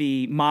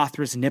 the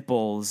Mothra's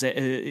nipples,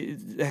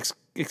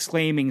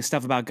 exclaiming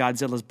stuff about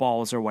Godzilla's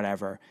balls or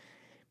whatever.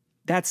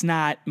 That's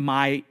not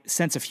my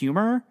sense of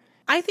humor.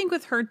 I think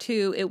with her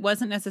too, it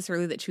wasn't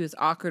necessarily that she was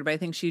awkward, but I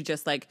think she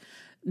just like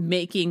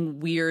making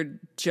weird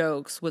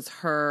jokes was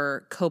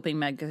her coping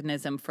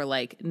mechanism for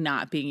like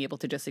not being able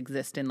to just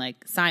exist in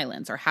like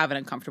silence or have an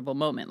uncomfortable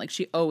moment. Like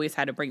she always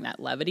had to bring that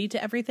levity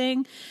to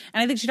everything.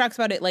 And I think she talks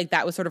about it like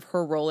that was sort of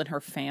her role in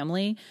her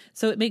family.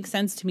 So it makes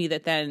sense to me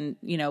that then,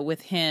 you know,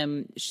 with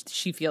him,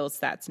 she feels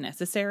that's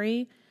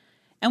necessary.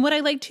 And what I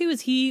like too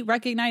is he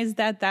recognized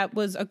that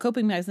was a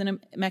coping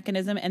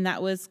mechanism and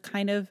that was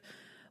kind of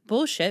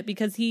bullshit,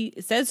 because he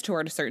says to her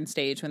at a certain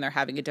stage when they're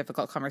having a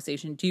difficult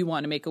conversation, do you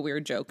want to make a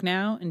weird joke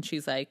now? And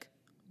she's like,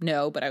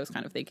 no, but I was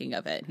kind of thinking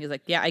of it. And he's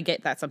like, yeah, I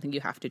get that's something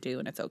you have to do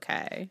and it's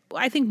okay.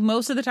 I think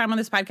most of the time on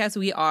this podcast,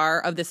 we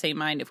are of the same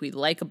mind if we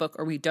like a book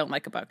or we don't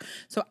like a book.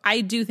 So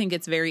I do think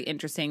it's very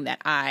interesting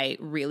that I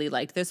really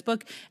liked this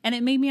book. And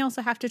it made me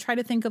also have to try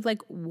to think of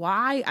like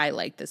why I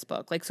like this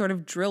book, like sort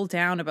of drill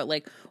down about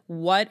like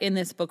what in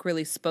this book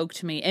really spoke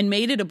to me and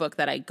made it a book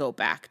that I go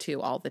back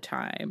to all the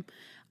time.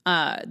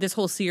 This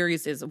whole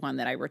series is one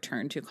that I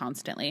return to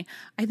constantly.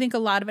 I think a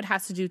lot of it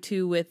has to do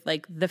too with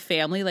like the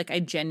family. Like I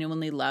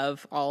genuinely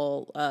love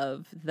all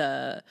of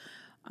the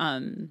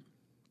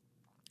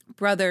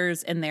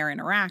brothers and their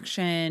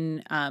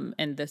interaction,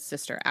 and the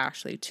sister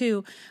Ashley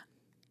too.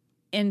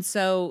 And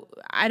so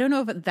I don't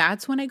know if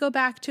that's when I go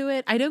back to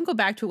it. I don't go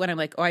back to it when I'm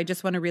like, oh, I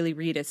just want to really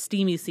read a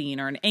steamy scene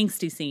or an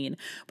angsty scene.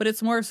 But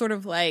it's more sort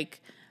of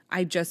like,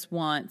 I just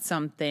want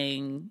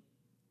something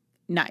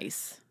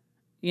nice.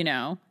 You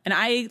know, and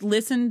I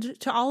listened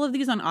to all of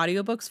these on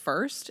audiobooks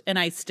first, and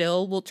I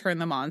still will turn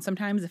them on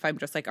sometimes if I'm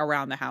just like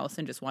around the house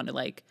and just want to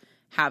like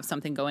have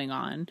something going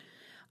on.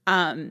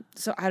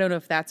 So I don't know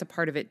if that's a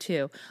part of it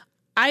too.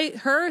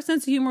 Her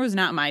sense of humor was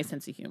not my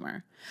sense of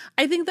humor.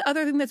 I think the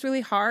other thing that's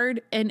really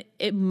hard, and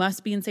it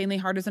must be insanely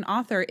hard as an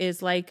author,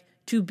 is like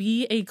to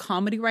be a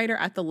comedy writer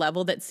at the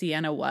level that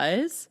Sienna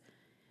was.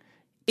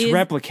 To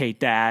replicate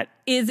that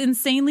is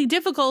insanely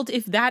difficult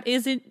if that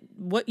isn't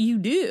what you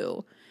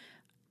do.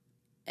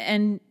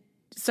 And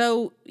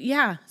so,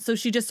 yeah, so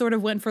she just sort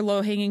of went for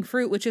low-hanging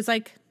fruit, which is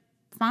like,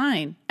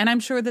 fine. And I'm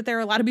sure that there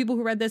are a lot of people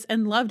who read this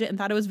and loved it and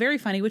thought it was very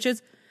funny, which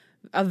is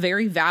a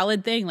very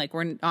valid thing. Like,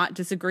 we're not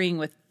disagreeing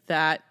with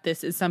that.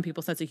 This is some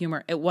people's sense of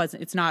humor.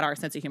 It's not our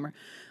sense of humor,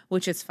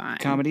 which is fine.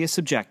 Comedy is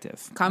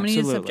subjective. Comedy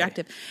Absolutely. is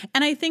subjective.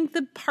 And I think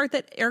the part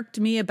that irked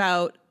me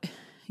about,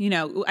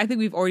 I think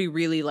we've already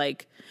really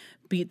like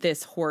beat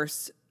this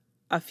horse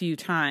a few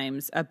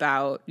times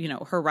about,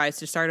 her rise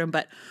to stardom.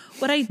 But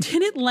what I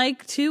didn't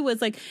like too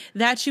was like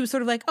that she was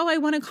sort of like, oh, I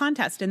won a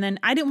contest. And then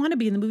I didn't want to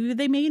be in the movie, but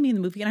they made me in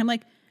the movie. And I'm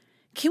like,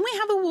 can we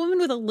have a woman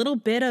with a little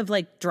bit of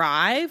like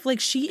drive? Like,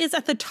 she is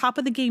at the top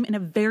of the game in a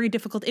very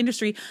difficult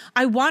industry.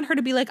 I want her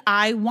to be like,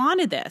 I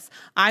wanted this.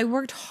 I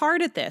worked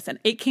hard at this and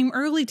it came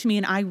early to me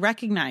and I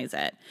recognize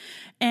it.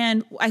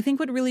 And I think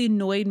what really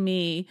annoyed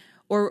me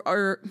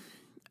or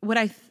what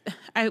I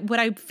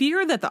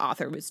fear that the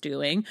author was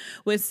doing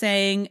was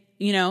saying,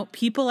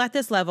 people at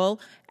this level,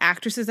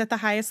 actresses at the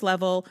highest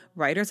level,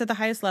 writers at the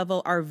highest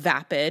level are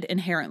vapid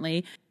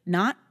inherently.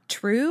 Not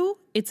true.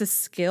 It's a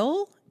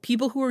skill.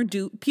 People who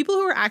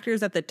are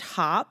actors at the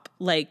top,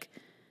 like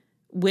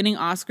winning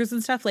Oscars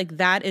and stuff, like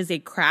that is a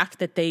craft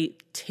that they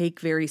take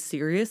very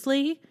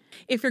seriously.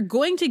 If you're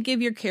going to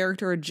give your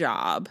character a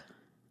job,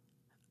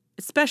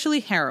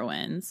 especially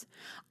heroines,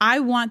 I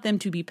want them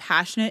to be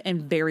passionate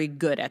and very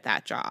good at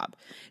that job.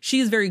 She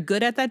is very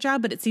good at that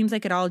job, but it seems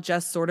like it all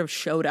just sort of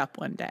showed up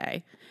one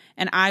day.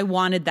 And I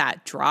wanted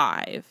that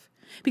drive.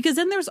 Because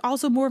then there's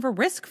also more of a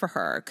risk for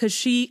her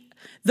because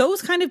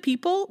those kind of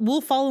people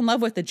will fall in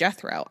love with the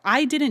Jethro.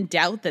 I didn't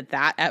doubt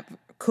that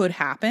could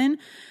happen.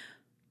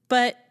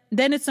 But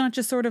then it's not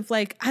just sort of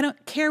like, I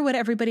don't care what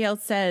everybody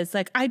else says.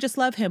 Like, I just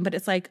love him. But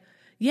it's like,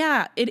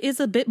 yeah, it is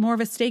a bit more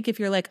of a stake if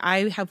you're like,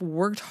 I have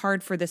worked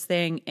hard for this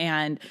thing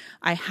and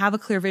I have a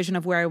clear vision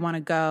of where I want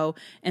to go.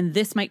 And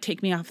this might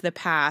take me off the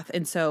path.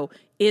 And so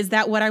is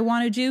that what I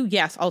want to do?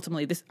 Yes,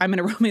 ultimately, I'm in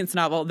a romance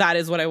novel. That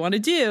is what I want to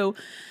do.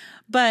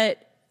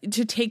 But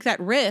to take that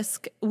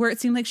risk where it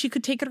seemed like she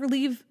could take it or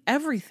leave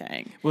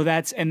everything. Well,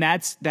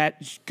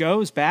 that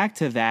goes back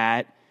to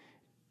that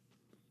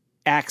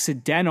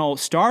accidental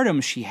stardom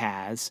she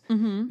has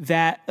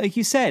that, like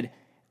you said,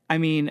 I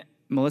mean,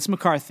 Melissa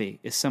McCarthy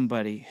is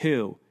somebody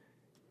who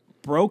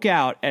broke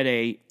out at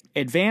a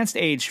advanced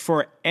age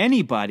for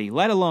anybody,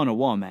 let alone a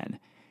woman,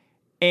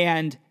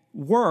 and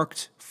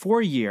worked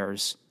for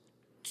years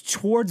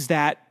towards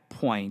that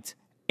point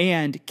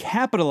and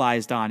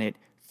capitalized on it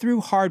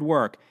through hard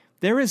work.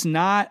 There is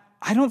not,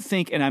 I don't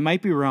think, and I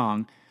might be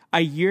wrong,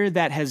 a year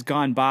that has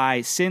gone by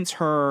since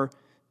her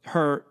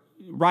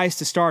rise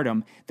to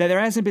stardom that there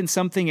hasn't been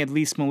something at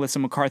least Melissa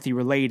McCarthy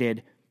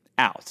related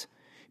out.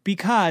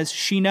 Because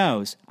she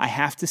knows, I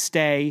have to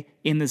stay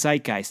in the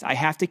zeitgeist. I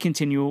have to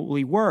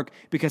continually work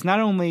because not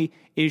only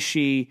is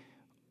she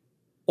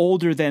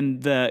older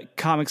than the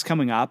comics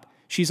coming up,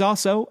 she's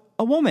also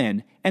a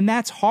woman. And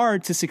that's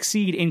hard to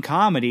succeed in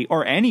comedy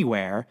or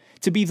anywhere.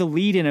 To be the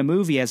lead in a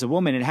movie as a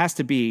woman, it has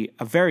to be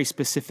a very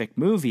specific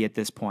movie at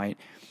this point.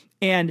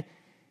 And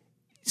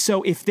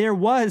so if there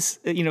was,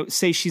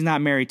 say she's not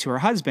married to her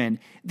husband,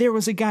 there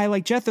was a guy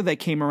like Jethro that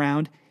came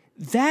around,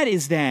 that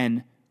is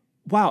then,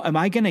 wow, am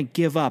I going to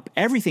give up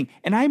everything?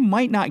 And I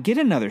might not get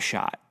another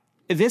shot.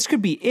 This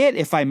could be it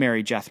if I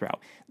marry Jethro.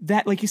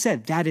 That, like you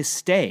said, that is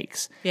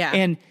stakes. Yeah.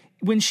 And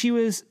when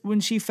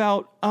she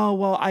felt, oh,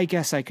 well, I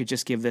guess I could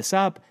just give this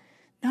up.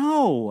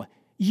 No,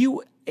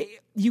 you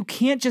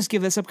can't just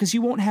give this up because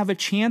you won't have a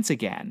chance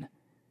again.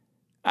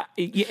 And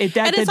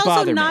it's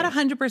also not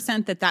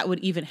 100% that would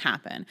even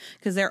happen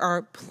because there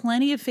are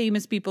plenty of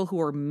famous people who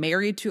are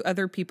married to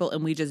other people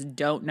and we just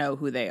don't know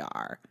who they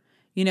are.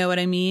 You know what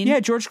I mean? Yeah,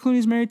 George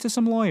Clooney's married to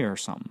some lawyer or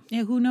something.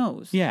 Yeah, who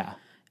knows? Yeah.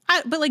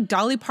 But like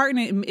Dolly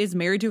Parton is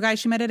married to a guy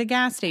she met at a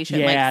gas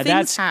station. Yeah, like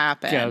things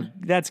happen. Yeah,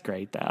 that's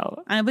great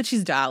though. But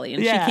she's Dolly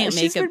and she can't make it.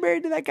 She's been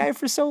married to that guy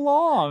for so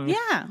long.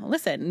 Yeah,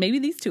 listen, maybe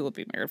these two will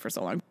be married for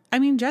so long. I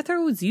mean,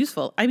 Jethro was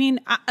useful. I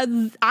mean,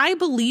 I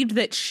believed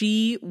that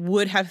she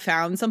would have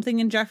found something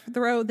in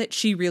Jethro that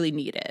she really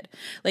needed.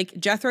 Like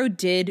Jethro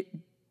did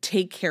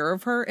take care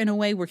of her in a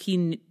way where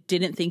he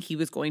didn't think he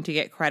was going to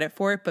get credit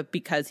for it, but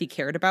because he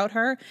cared about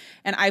her.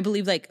 And I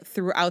believe like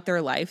throughout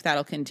their life,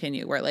 that'll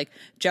continue where like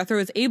Jethro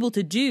is able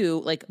to do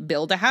like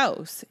build a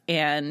house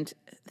and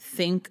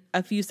think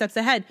a few steps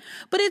ahead.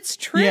 But it's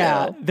true.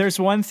 Yeah. There's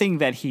one thing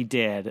that he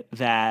did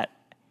that.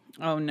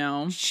 Oh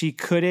no. She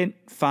couldn't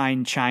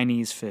find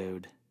Chinese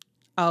food.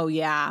 Oh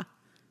yeah.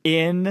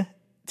 In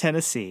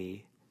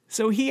Tennessee.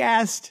 So he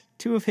asked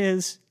two of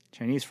his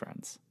Chinese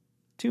friends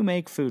to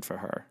make food for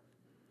her.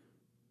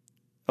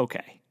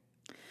 Okay.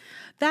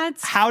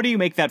 How do you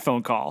make that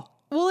phone call?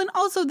 Well, and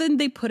also then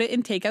they put it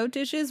in takeout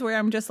dishes where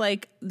I'm just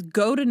like,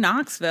 go to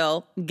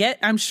Knoxville,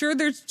 I'm sure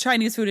there's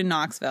Chinese food in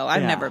Knoxville.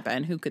 I've never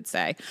been, who could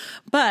say?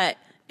 And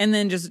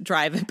then just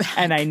drive it back.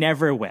 And I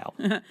never will.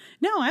 No,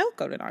 I'll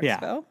go to Knoxville.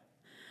 Yeah.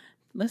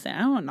 Listen, I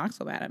don't want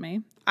Knoxville mad at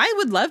me. I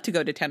would love to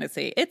go to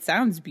Tennessee. It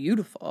sounds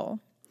beautiful.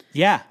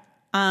 Yeah.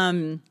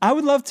 I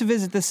would love to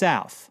visit the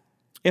South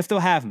if they'll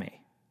have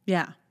me.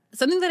 Yeah.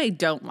 Something that I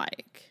don't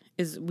like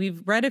is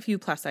we've read a few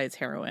plus size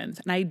heroines,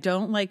 and I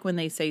don't like when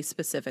they say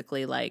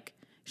specifically like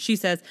She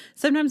says,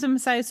 sometimes I'm a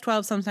size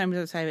 12, sometimes I'm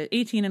a size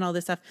 18 and all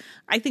this stuff.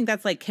 I think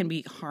that's like can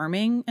be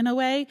harming in a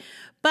way.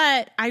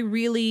 But I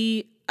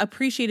really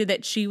appreciated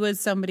that she was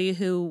somebody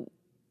who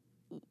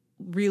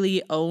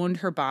really owned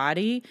her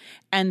body,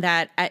 and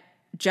that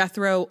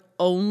Jethro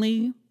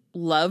only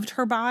loved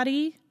her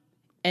body.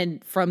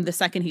 And from the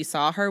second he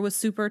saw her was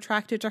super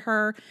attracted to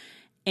her.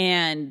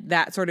 And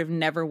that sort of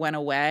never went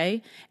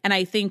away. And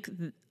I think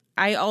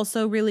I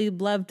also really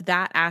loved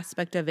that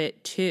aspect of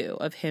it too,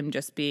 of him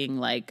just being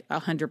like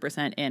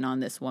 100% in on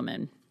this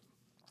woman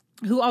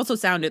who also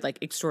sounded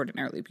like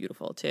extraordinarily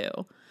beautiful too.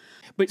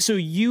 But so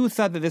you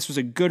thought that this was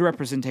a good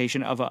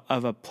representation of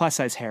a plus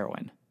size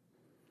heroine?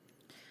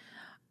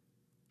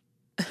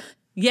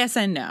 Yes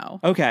and no.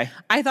 Okay.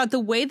 I thought the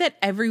way that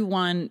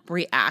everyone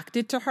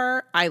reacted to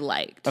her, I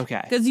liked.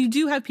 Okay. Because you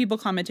do have people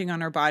commenting on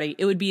her body.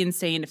 It would be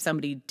insane if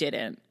somebody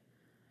didn't,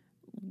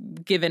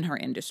 given her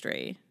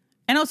industry.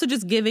 And also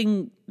just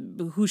giving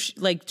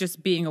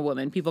just being a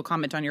woman. People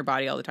comment on your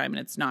body all the time, and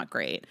it's not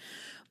great.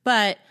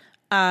 But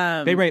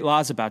they write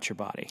laws about your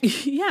body.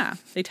 Yeah.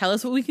 They tell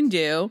us what we can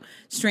do.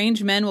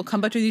 Strange men will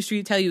come up to the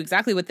street, tell you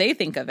exactly what they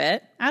think of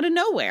it out of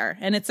nowhere.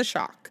 And it's a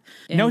shock.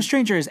 And no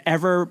stranger has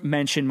ever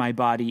mentioned my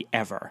body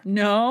ever.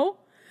 No?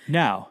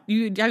 No.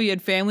 Have you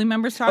had family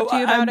members talk to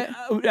you about it?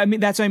 I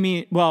mean, that's what I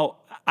mean. Well,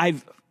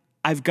 I've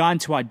gone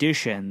to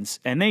auditions,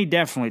 and they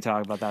definitely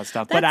talk about that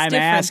stuff, but I'm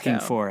asking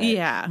for it.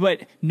 Yeah.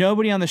 But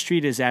nobody on the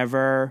street has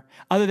ever,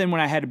 other than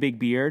when I had a big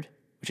beard,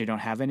 which I don't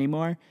have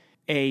anymore,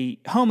 a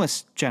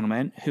homeless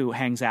gentleman who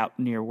hangs out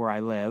near where I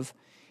live,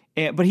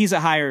 but he's a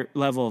higher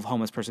level of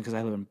homeless person because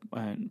I live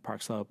in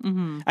Park Slope.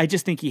 Mm-hmm. I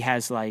just think he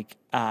has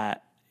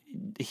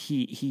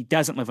he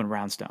doesn't live in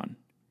Brownstone,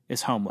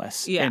 is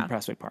homeless in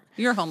Prospect Park.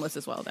 You're homeless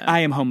as well, then. I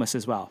am homeless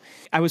as well.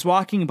 I was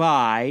walking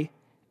by,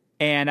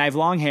 and I have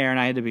long hair, and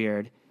I had a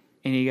beard,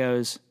 and he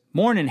goes,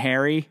 "Morning,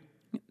 Harry."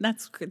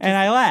 That's good. And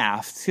I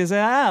laughed because,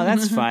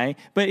 that's funny.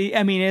 But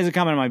I mean, it is a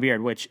comment on my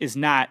beard, which is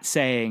not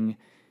saying,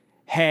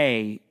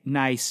 "Hey,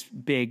 nice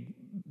big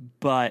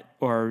butt,"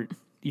 or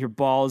 "Your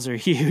balls are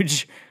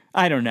huge."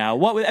 I don't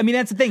know.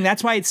 That's the thing.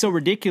 That's why it's so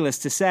ridiculous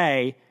to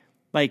say,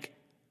 like,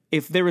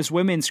 if there was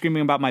women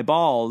screaming about my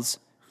balls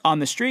on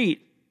the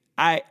street,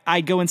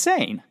 I'd go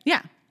insane.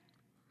 Yeah.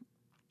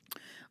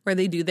 Or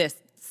they do this.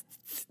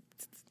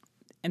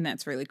 And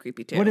that's really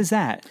creepy too. What is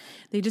that?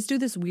 They just do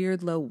this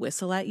weird low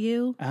whistle at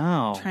you.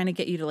 Oh. Trying to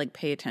get you to like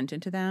pay attention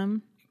to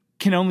them.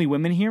 Can only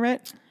women hear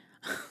it?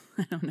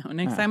 I don't know.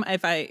 Next time,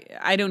 if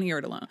I don't hear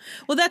it alone.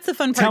 Well, that's the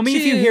fun part. Tell me too.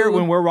 if you hear it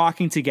when we're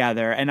walking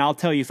together, and I'll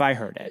tell you if I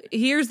heard it.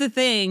 Here's the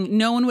thing: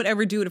 no one would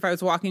ever do it if I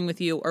was walking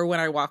with you or when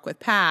I walk with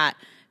Pat.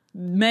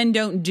 Men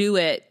don't do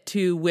it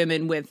to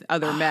women with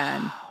other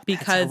men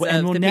because of the patriarchy.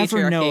 And we'll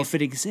never know if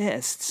it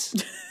exists.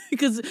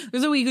 Because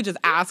there's a way you could just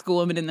ask a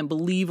woman and then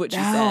believe what she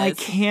says. No, I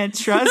can't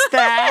trust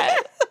that.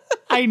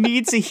 I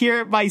need to hear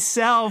it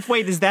myself.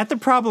 Wait, is that the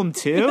problem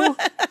too?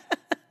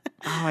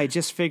 Oh, I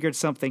just figured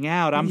something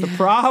out. I'm the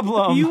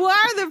problem. You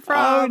are the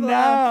problem.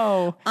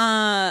 Oh,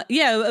 no.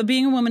 Yeah,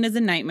 being a woman is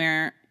a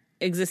nightmare.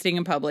 Existing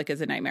in public is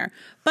a nightmare.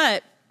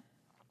 But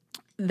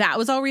that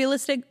was all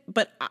realistic.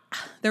 But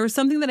there was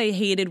something that I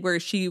hated where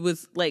she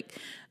was like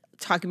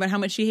talking about how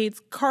much she hates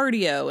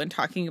cardio and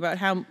talking about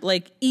how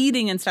like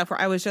eating and stuff,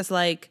 where I was just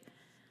like,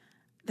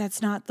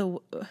 that's not the,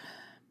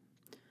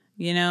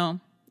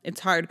 it's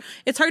hard.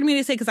 It's hard for me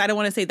to say because I don't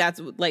want to say that's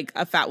like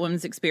a fat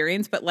woman's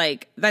experience, but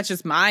like that's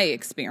just my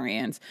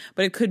experience.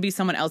 But it could be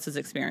someone else's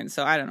experience.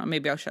 So I don't know.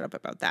 Maybe I'll shut up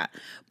about that.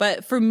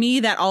 But for me,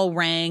 that all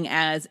rang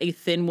as a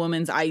thin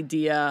woman's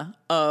idea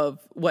of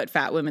what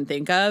fat women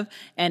think of.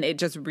 And it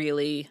just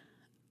really,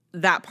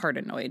 that part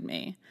annoyed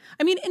me.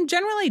 I mean, in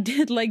general, I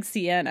did like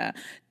Sienna,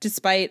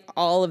 despite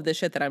all of the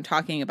shit that I'm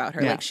talking about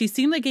her. Yeah. Like, she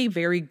seemed like a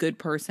very good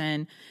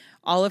person.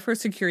 All of her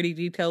security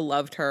detail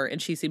loved her,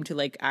 and she seemed to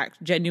like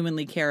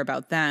genuinely care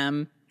about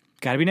them.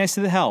 Got to be nice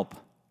to the help.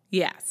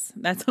 Yes,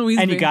 that's always.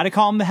 And you got to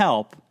call them the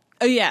help.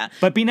 Oh yeah,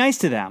 but be nice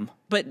to them.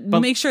 But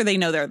make sure they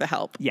know they're the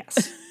help.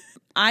 Yes,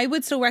 I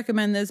would still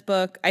recommend this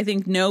book. I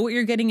think know what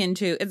you're getting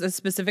into. It's a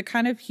specific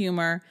kind of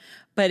humor,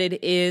 but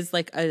it is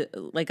like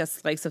a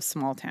slice of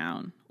small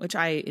town, which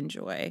I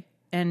enjoy.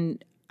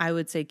 And I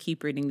would say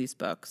keep reading these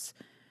books.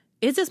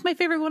 Is this my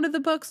favorite one of the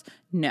books?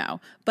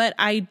 No, but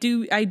I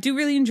do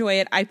really enjoy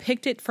it. I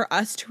picked it for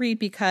us to read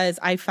because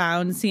I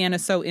found Sienna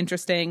so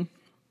interesting.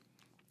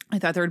 I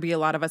thought there would be a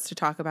lot of us to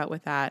talk about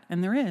with that,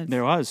 and there is.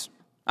 There was.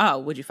 Oh,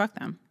 would you fuck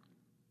them?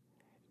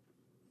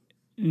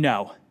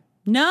 No.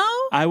 No?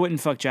 I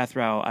wouldn't fuck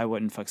Jethro. I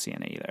wouldn't fuck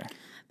Sienna either.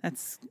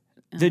 That's...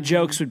 The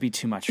jokes would be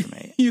too much for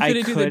me. You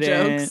couldn't do the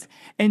jokes.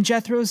 And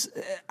Jethro's,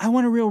 I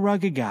want a real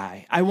rugged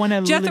guy.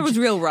 Jethro was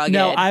real rugged.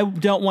 No, I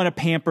don't want a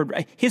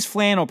pampered. His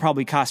flannel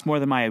probably costs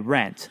more than my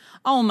rent.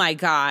 Oh my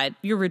God,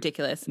 you're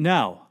ridiculous.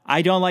 No,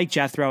 I don't like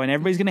Jethro, and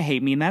everybody's gonna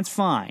hate me, and that's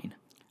fine.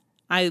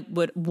 I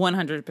would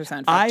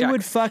 100% fuck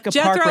would fuck a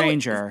Jethro park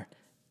ranger,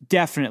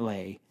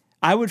 definitely.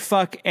 I would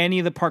fuck any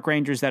of the park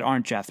rangers that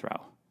aren't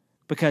Jethro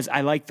because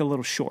I like the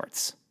little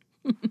shorts.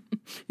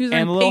 He was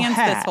and wearing a little pants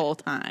hat. this whole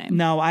time.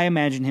 No, I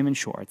imagine him in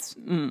shorts.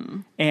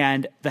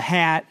 And the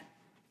hat,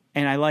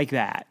 and I like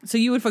that. So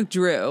you would fuck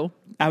Drew.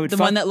 I would the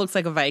fuck- one that looks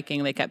like a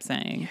Viking, they kept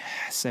saying.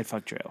 Yes, I'd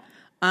fuck Drew.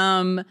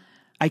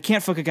 I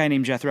can't fuck a guy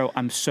named Jethro.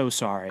 I'm so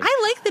sorry.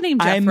 I like the name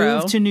Jethro. I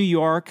moved to New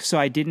York, so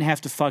I didn't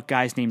have to fuck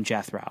guys named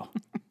Jethro.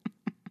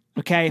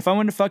 Okay? If I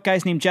wanted to fuck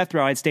guys named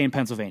Jethro, I'd stay in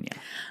Pennsylvania.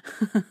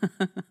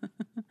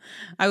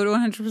 I would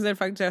 100%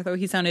 fuck Jethro.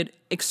 He sounded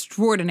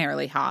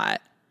extraordinarily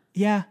hot.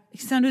 Yeah. He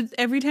sounded,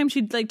 every time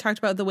she like talked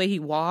about the way he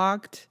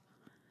walked,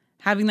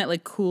 having that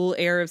like cool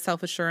air of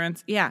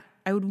self-assurance. Yeah,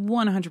 I would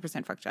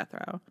 100% fuck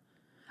Jethro.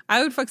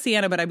 I would fuck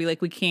Sienna, but I'd be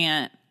like, we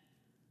can't.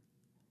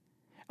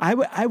 I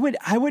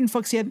wouldn't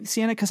fuck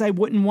Sienna because I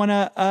wouldn't want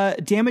to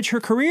damage her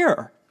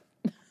career.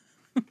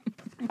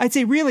 I'd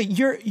say, really,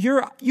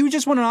 you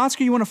just won an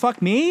Oscar, you want to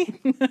fuck me?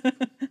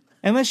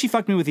 Unless she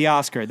fucked me with the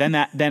Oscar, then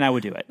I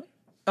would do it.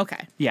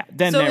 Okay. Yeah,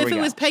 then so there we if go.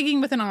 it was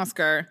pegging with an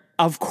Oscar,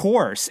 Of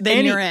course.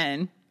 then you're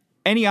in.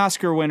 Any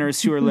Oscar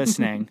winners who are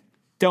listening,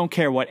 don't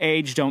care what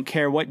age, don't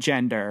care what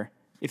gender.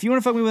 If you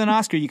want to fuck me with an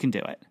Oscar, you can do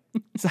it.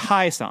 It's the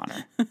highest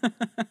honor.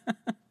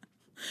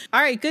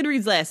 All right,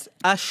 Goodreads list.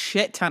 A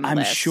shit ton of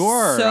lists.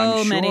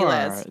 I'm many sure.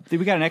 lists. We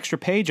got an extra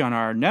page on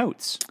our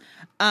notes.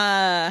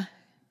 Gotta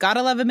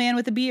love a man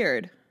with a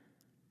beard.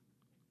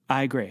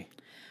 I agree.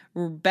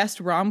 Best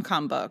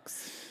rom-com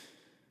books.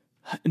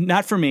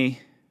 Not for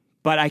me,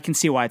 but I can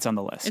see why it's on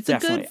the list. It's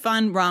Definitely. a good,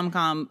 fun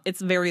rom-com.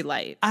 It's very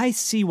light. I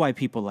see why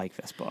people like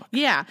this book.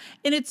 Yeah,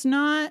 and it's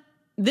not...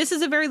 This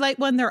is a very light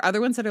one. There are other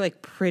ones that are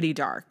like pretty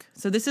dark.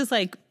 So this is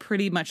like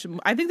pretty much...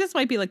 I think this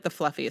might be like the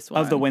fluffiest one.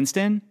 Of the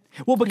Winston?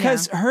 Well,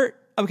 because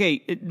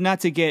okay, not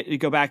to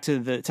go back to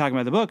the talking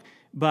about the book,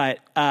 but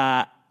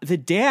the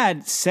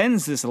dad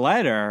sends this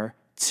letter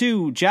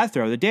to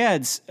Jethro. The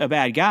dad's a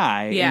bad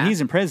guy, and he's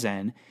in prison.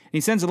 And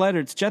he sends a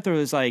letter to Jethro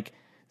that's like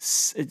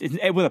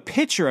with a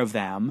picture of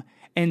them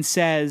and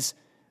says,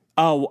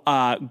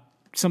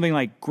 something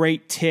like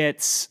 "great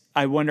tits."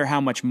 I wonder how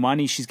much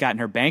money she's got in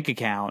her bank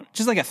account.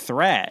 Just like a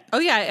threat. Oh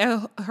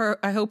yeah,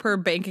 I hope her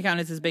bank account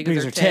is as big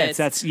as her tits.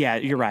 That's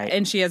you're right.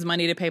 And she has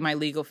money to pay my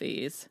legal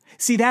fees.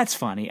 See, that's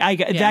funny.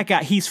 That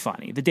guy, he's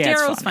funny. The dad's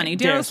Daryl's funny.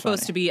 Daryl's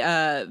supposed to be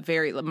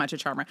very much a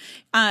charmer.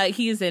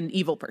 He is an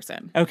evil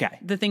person. Okay.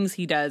 The things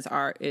he does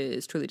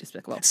is truly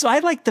despicable. So I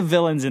like the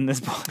villains in this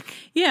book.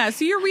 Yeah,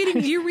 so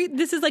you read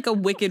this is like a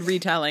wicked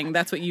retelling.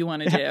 That's what you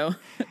want to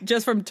do.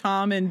 Just from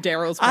Tom and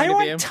Daryl's point of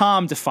view. I want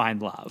Tom to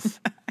find love.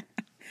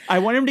 I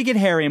want him to get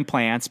hair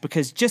implants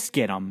because just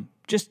get them.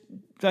 Just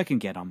fucking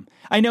get them.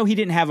 I know he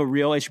didn't have a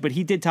real issue, but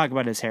he did talk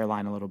about his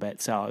hairline a little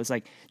bit. So I was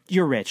like,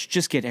 you're rich.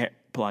 Just get hair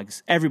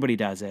plugs. Everybody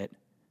does it.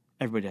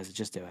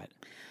 Just do it.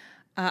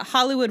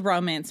 Hollywood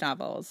romance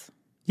novels.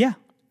 Yeah.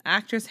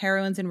 Actress,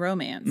 heroines, and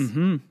romance.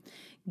 Mm-hmm.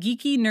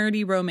 Geeky,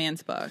 nerdy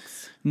romance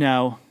books.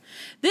 No.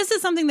 This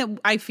is something that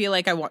I feel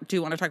like I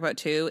do want to talk about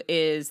too,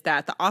 is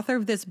that the author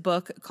of this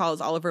book calls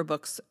all of her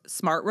books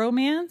smart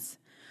romance,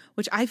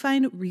 which I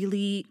find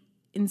really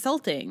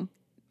insulting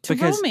to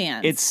because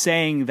romance. It's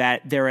saying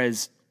that there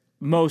is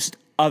most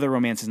other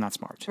romance is not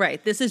smart.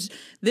 Right. This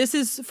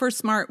is for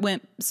smart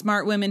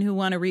women who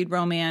want to read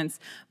romance,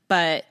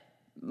 but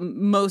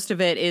most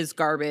of it is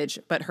garbage,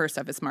 but her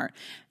stuff is smart.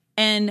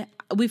 And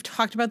we've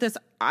talked about this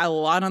a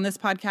lot on this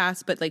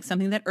podcast, but like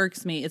something that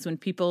irks me is when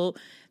people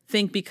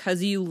think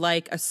because you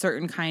like a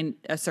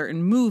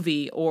certain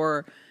movie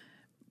or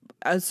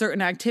a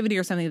certain activity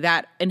or something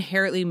that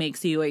inherently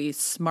makes you a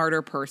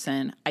smarter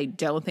person. I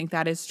don't think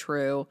that is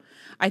true.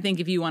 I think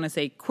if you want to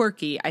say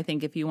quirky, I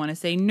think if you want to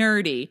say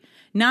nerdy,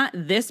 not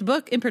this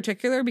book in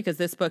particular, because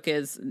this book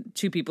is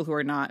two people who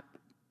are not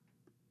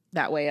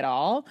that way at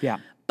all. Yeah.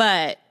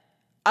 But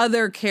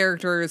other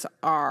characters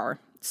are.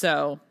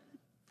 So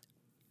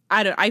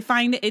I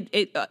find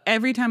it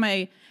every time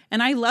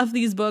and I love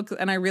these books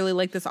and I really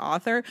like this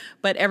author,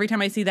 but every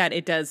time I see that,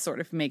 it does sort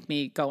of make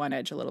me go on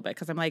edge a little bit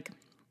because I'm like,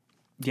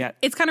 yeah,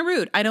 it's kind of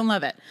rude. I don't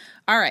love it.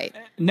 All right.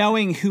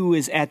 Knowing who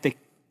is at the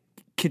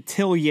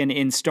cotillion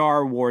in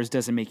Star Wars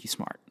doesn't make you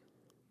smart.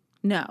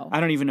 No.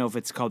 I don't even know if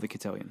it's called the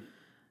cotillion.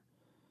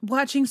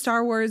 Watching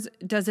Star Wars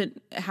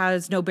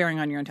has no bearing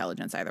on your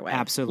intelligence either way.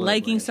 Absolutely.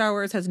 Liking Star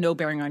Wars has no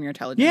bearing on your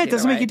intelligence. Yeah, it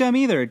doesn't either make way. you dumb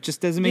either. It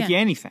just doesn't make you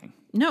anything.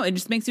 No, it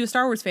just makes you a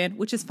Star Wars fan,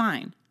 which is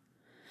fine.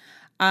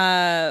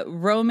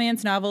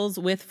 Romance novels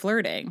with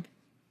flirting.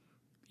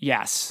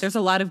 Yes. There's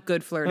a lot of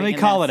good flirting. Well, they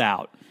call it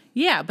out.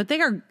 Yeah, but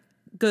they are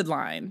good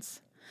lines.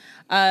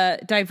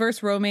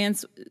 Diverse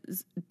romance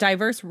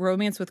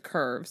with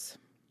curves.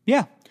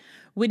 Yeah.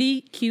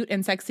 Witty, cute,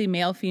 and sexy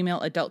male-female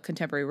adult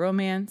contemporary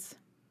romance.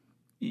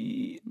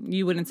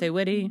 You wouldn't say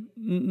witty?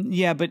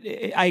 Yeah, but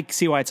I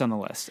see why it's on the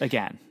list.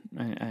 Again,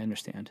 I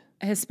understand.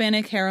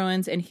 Hispanic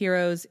heroines and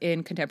heroes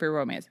in contemporary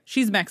romance.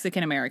 She's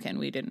Mexican-American.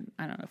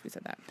 I don't know if we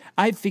said that.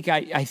 I think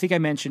I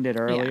mentioned it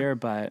earlier,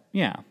 but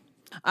yeah.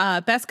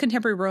 Best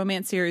contemporary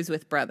romance series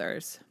with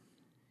brothers.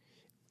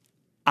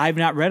 I've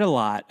not read a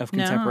lot of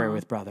contemporary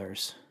with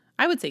brothers.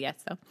 I would say yes,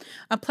 though.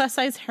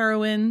 Plus-size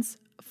heroines,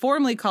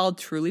 formerly called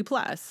Truly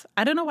Plus.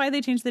 I don't know why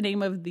they changed the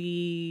name of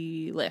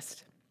the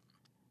list.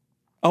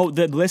 Oh,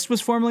 the list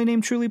was formerly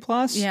named Truly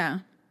Plus? Yeah.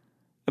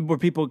 Were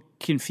people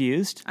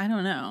confused? I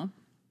don't know.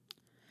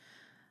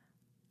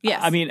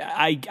 Yes. I mean,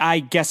 I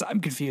guess I'm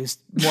confused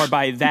more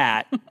by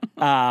that.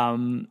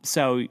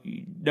 So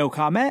no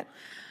comment?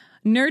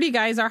 Nerdy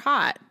guys are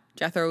hot.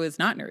 Jethro is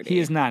not nerdy. He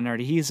is not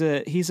nerdy.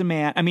 He's a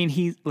man. I mean,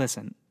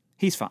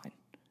 he's fine.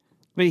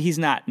 But he's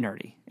not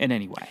nerdy in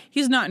any way.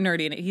 He's not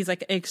nerdy in it. He's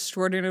like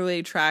extraordinarily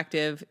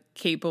attractive,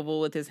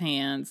 capable with his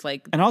hands,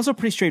 like, And also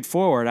pretty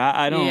straightforward.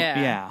 I don't,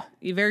 yeah.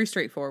 Very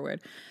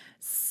straightforward.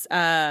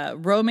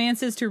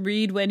 Romances to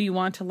read when you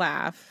want to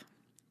laugh.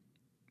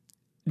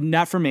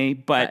 Not for me,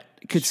 but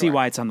could see sure.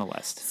 why it's on the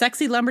list.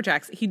 Sexy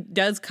lumberjacks. He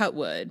does cut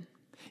wood.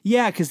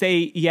 Yeah, because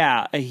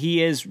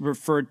he is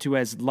referred to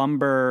as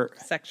lumber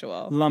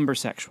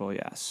sexual,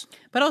 yes.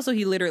 But also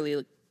he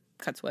literally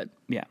cuts wood.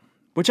 Yeah,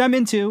 which I'm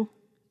into.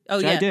 Oh,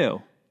 which yeah. I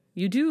do.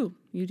 You do.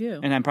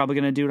 And I'm probably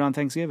going to do it on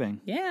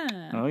Thanksgiving.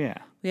 Yeah. Oh, yeah.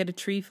 We had a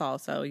tree fall,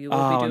 so you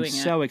will be doing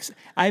it.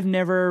 I've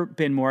never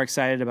been more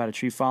excited about a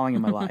tree falling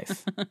in my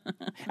life.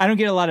 I don't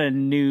get a lot of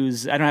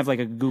news. I don't have like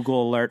a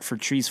Google alert for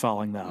trees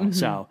falling, though. Mm-hmm.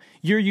 So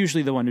you're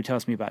usually the one who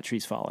tells me about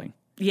trees falling.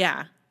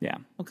 Yeah. Yeah.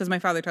 Well, because my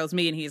father tells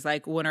me, and he's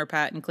like, when are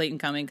Pat and Clayton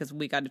coming? Because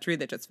we got a tree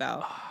that just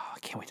fell. Oh, I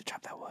can't wait to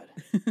chop that wood.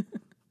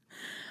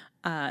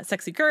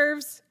 Sexy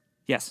curves.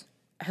 Yes.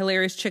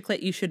 Hilarious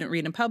chicklet you shouldn't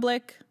read in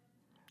public.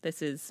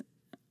 This is,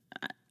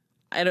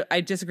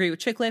 I disagree with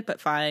chicklet,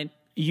 but fine.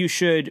 You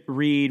should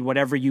read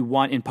whatever you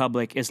want in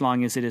public as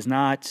long as it is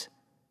not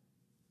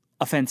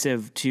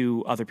offensive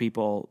to other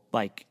people,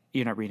 like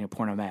you're not reading a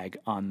porno mag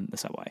on the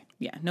subway.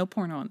 Yeah, no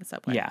porno on the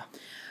subway. Yeah.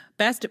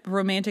 Best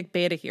romantic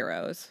beta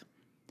heroes.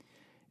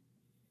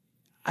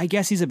 I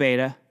guess he's a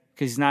beta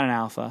because he's not an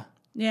alpha.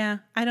 Yeah,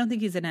 I don't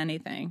think he's in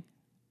anything.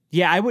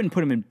 Yeah, I wouldn't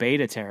put him in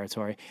beta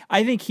territory.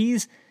 I think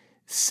he's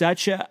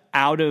such a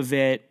out of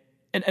it,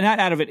 and not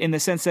out of it in the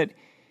sense that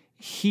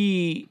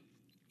he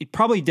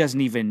probably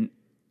doesn't even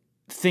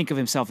think of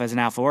himself as an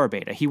alpha or a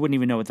beta. He wouldn't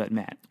even know what that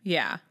meant.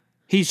 Yeah.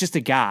 He's just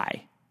a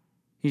guy.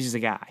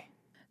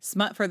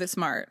 Smut for the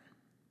smart.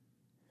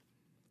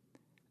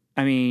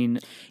 I mean...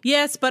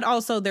 Yes, but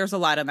also there's a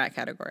lot in that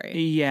category.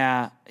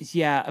 Yeah,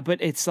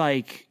 but it's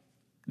like,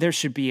 there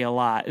should be a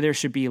lot. There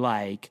should be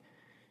like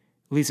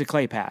Lisa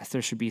Kleypas.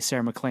 There should be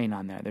Sarah McLean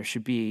on there. There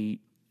should be,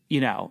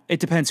 it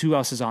depends who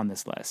else is on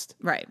this list.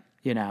 Right.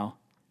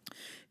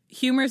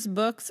 Humorous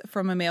books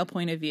from a male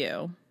point of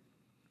view.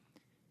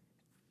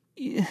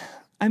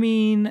 I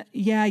mean,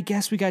 yeah, I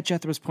guess we got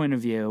Jethro's point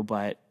of view,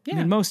 but I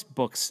mean, most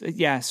books,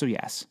 so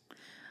yes.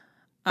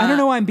 I don't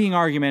know why I'm being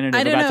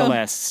argumentative about the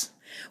lists.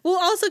 Well,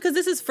 also because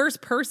this is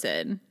first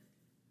person.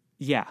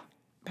 Yeah.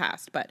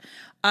 Past, but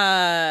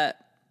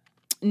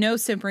no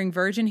simpering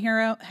virgin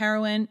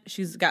heroine.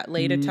 She's got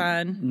laid a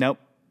ton. Nope.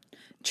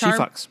 She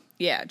fucks.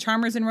 Yeah,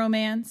 charmers in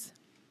romance.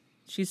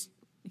 He's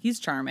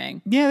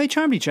charming. Yeah, they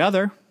charmed each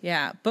other.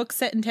 Yeah, book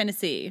set in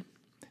Tennessee.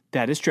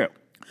 That is true.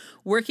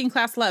 Working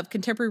class love,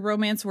 contemporary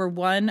romance where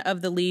one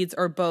of the leads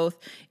or both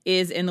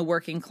is in the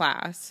working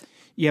class.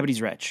 Yeah, but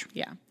he's rich.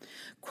 Yeah.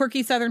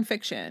 Quirky Southern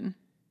fiction.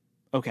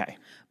 Okay.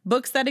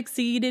 Books that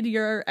exceeded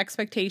your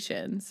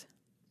expectations.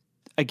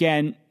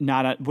 Again,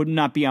 would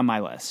not be on my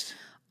list.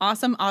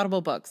 Awesome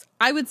Audible books.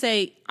 I would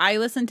say I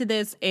listened to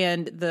this,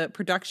 and the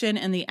production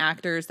and the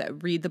actors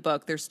that read the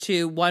book, there's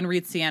two. One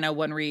reads Sienna,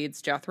 one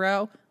reads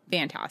Jethro.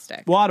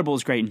 Fantastic. Well, Audible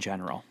is great in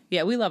general.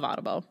 Yeah, we love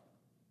Audible.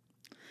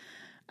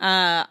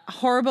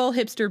 Horrible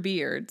hipster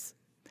beards.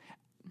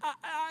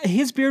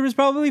 His beard was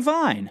probably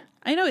fine.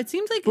 I know. It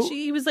seems like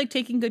he was like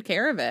taking good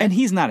care of it. And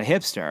he's not a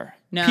hipster.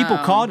 No. People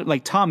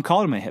Tom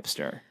called him a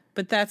hipster.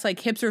 But that's like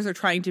hipsters are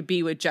trying to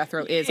be what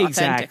Jethro is authentically.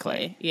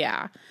 Authentically.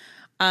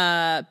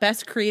 Yeah.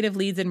 Best creative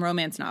leads in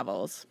romance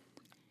novels.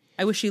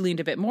 I wish she leaned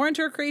a bit more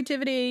into her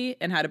creativity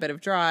and had a bit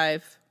of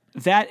drive.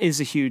 That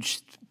is a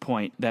huge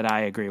point that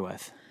I agree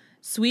with.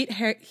 Sweet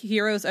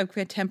heroes of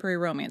contemporary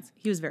romance.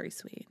 He was very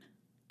sweet.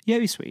 Yeah,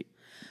 he's sweet.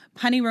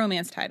 Punny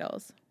romance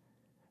titles.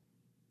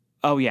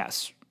 Oh,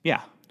 yes.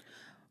 Yeah.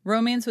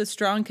 Romance with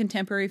strong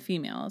contemporary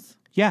females.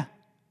 Yeah.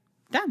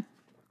 Done.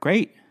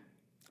 Great.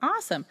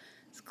 Awesome.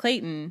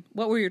 Clayton,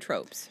 what were your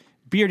tropes?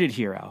 Bearded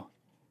hero.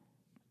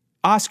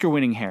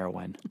 Oscar-winning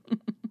heroine.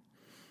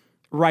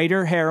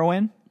 Writer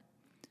heroine.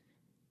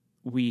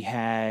 We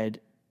had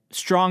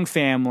strong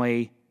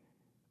family.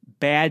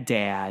 Bad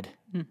dad.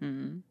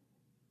 Mm-hmm.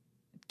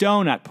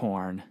 Donut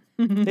porn.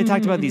 They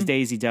talked about these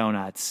Daisy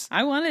donuts.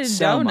 I wanted a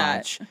so donut.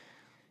 Much.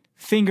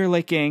 Finger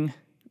licking.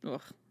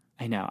 Ugh.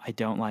 I know. I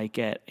don't like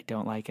it.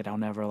 I'll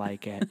never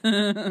like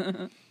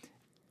it.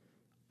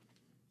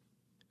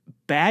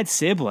 Bad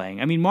sibling.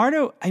 I mean,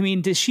 Marta,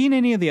 does she in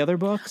any of the other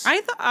books?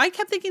 I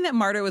kept thinking that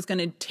Marta was going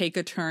to take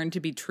a turn to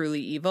be truly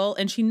evil,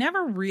 and she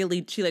never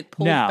really,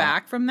 pulled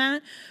back from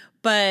that.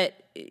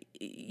 But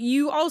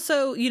you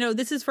also,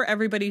 this is for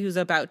everybody who's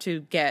about to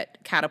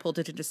get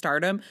catapulted into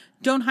stardom.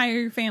 Don't hire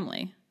your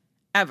family.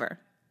 Ever.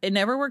 It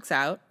never works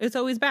out. It's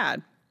always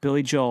bad.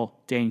 Billy Joel,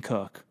 Dane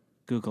Cook.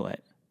 Google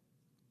it.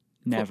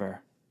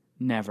 Never.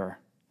 Cool. Never.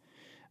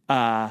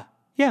 Yeah,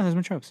 those are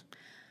my tropes.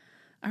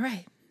 All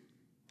right.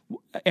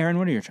 Aaron,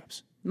 what are your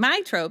tropes?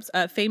 My tropes,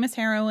 famous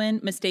heroine,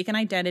 mistaken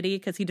identity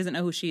because he doesn't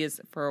know who she is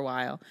for a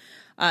while.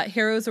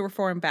 Hero's a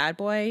reformed bad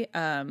boy,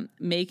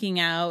 making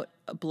out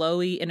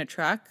blowy in a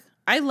truck.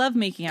 I love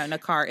making out in a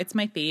car. It's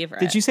my favorite.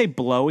 Did you say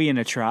blowy in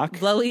a truck?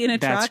 Blowy in a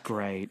truck. That's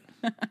great.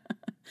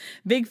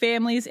 Big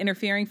families,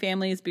 interfering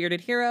families,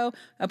 bearded hero,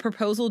 a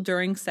proposal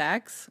during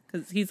sex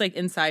because he's like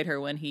inside her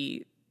when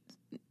he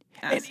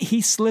asks. And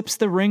he slips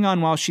the ring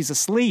on while she's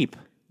asleep.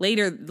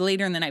 Later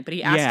in the night, but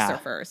he asks her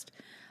first.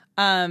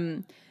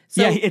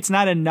 So, it's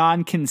not a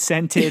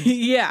non-consented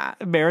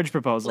marriage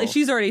proposal.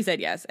 She's already said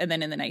yes, and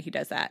then in the night he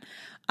does that.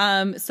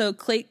 So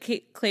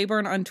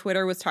Claiborne on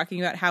Twitter was talking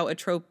about how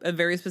a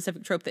very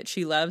specific trope that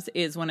she loves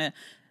is when a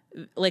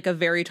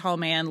very tall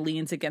man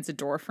leans against a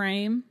door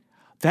frame.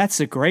 That's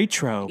a great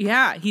trope.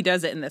 Yeah, he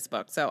does it in this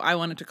book. So I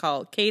wanted to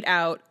call Kate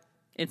out.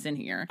 It's in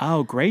here.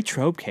 Oh, great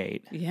trope,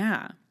 Kate.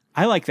 Yeah.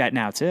 I like that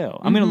now, too.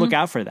 I'm going to look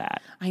out for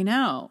that. I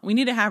know. We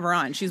need to have her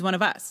on. She's one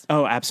of us.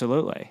 Oh,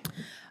 absolutely.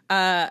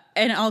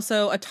 And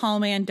also, a tall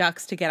man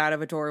ducks to get out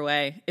of a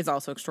doorway is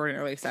also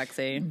extraordinarily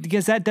sexy.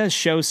 Because that does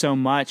show so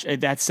much.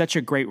 That's such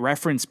a great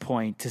reference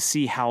point to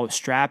see how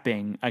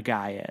strapping a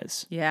guy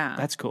is. Yeah.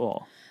 That's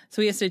cool.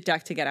 So he has to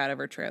duck to get out of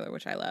her trailer,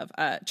 which I love.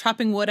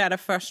 Chopping wood out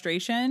of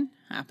frustration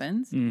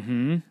happens.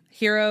 Mm-hmm.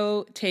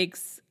 Hero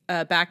takes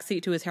a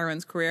backseat to his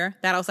heroine's career.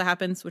 That also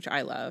happens, which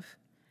I love.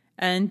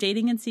 And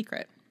dating in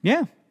secret.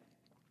 Yeah.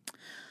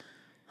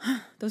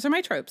 Those are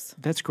my tropes.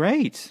 That's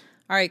great.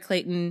 All right,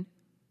 Clayton.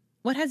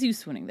 What has you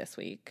swooning this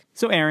week?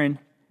 So, Erin,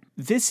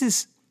 this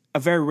is a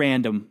very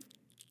random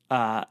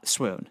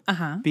swoon.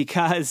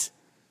 Because,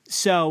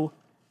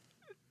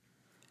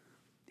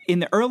 in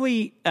the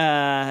early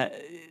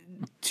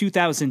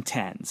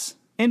 2010s,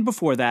 and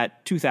before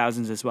that,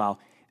 2000s as well,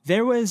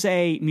 there was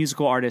a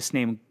musical artist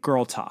named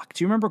Girl Talk.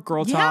 Do you remember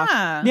Girl Talk?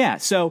 Yeah. Yeah.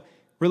 So,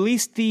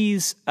 released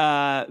these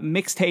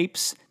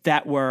mixtapes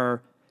that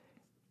were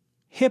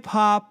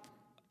hip-hop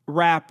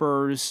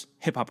rappers.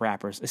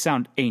 They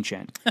sound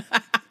ancient.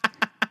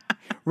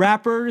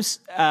 Rappers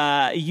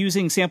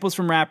using samples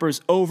from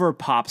rappers over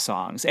pop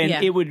songs. And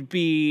he would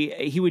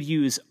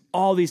use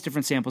all these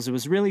different samples. It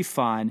was really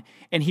fun.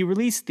 And he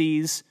released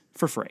these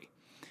for free.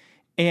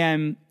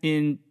 And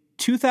in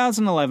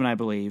 2011, I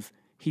believe,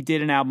 he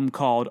did an album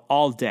called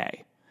All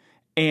Day.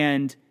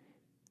 And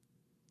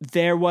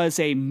there was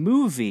a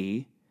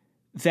movie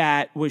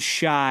that was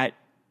shot,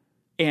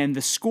 and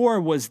the score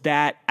was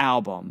that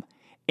album.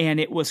 And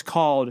it was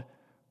called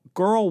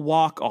Girl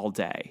Walk All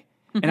Day.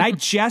 And I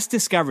just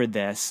discovered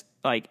this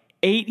 8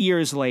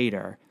 years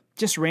later,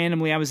 just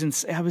randomly. I was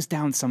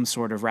down some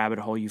sort of rabbit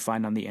hole you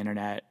find on the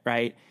internet,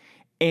 right?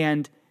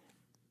 And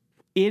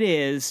it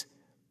is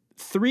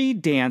 3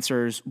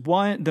 dancers.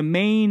 The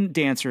main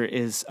dancer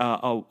is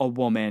a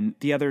woman.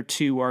 The other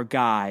 2 are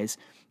guys,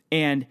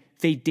 and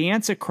they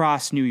dance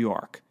across New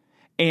York.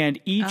 And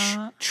each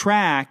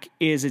track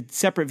is a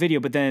separate video,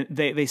 but then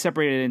they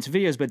separate it into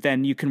videos, but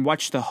then you can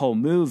watch the whole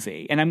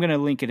movie. And I'm going to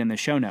link it in the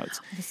show notes.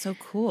 That's so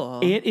cool.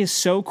 It is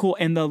so cool.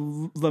 And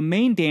the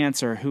main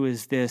dancer, who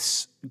is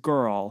this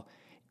girl,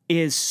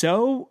 is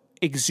so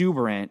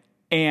exuberant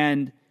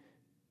and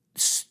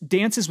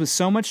dances with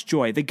so much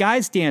joy. The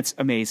guys dance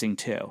amazing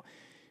too.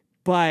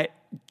 But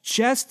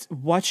just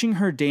watching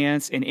her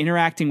dance and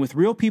interacting with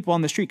real people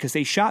on the street, because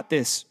they shot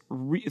this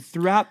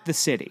throughout the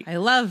city. I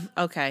love,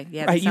 okay.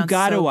 Yeah, right, you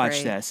got to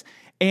watch this.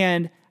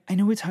 And I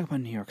know we talk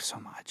about New York so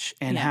much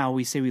and how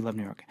we say we love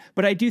New York.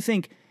 But I do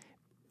think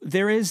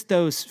there is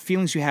those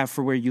feelings you have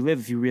for where you live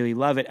if you really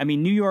love it. I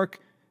mean, New York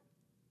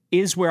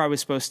is where I was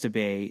supposed to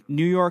be.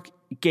 New York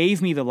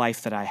gave me the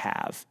life that I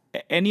have.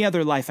 Any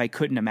other life I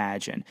couldn't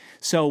imagine.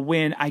 So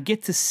when I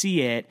get to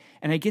see it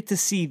and I get to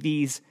see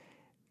these,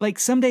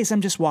 some days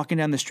I'm just walking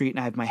down the street and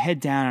I have my head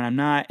down and I'm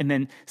not, and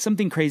then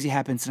something crazy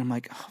happens and I'm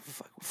like, oh,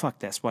 fuck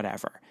this,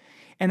 whatever.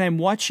 And I'm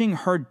watching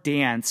her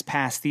dance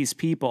past these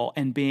people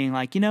and being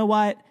like, you know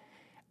what?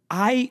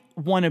 I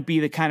want to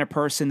be the kind of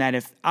person that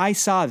if I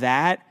saw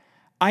that,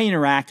 I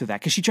interact with that,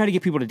 because she tried to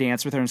get people to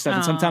dance with her and stuff,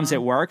 and sometimes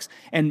it works,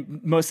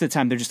 and most of the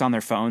time they're just on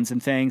their phones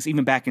and things,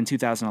 even back in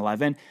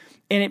 2011.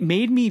 And it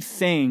made me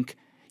think,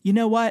 you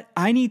know what?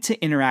 I need to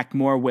interact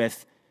more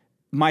with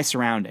my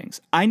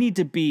surroundings. I need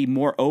to be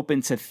more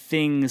open to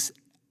things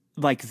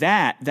like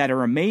that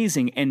are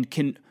amazing and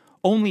can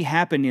only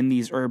happen in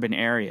these urban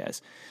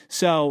areas.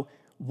 So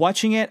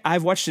watching it,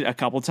 I've watched it a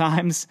couple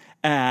times.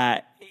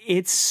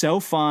 It's so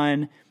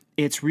fun.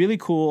 It's really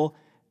cool.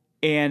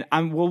 And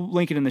we'll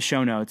link it in the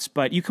show notes,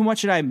 but you can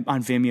watch it on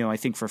Vimeo, I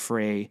think, for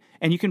free.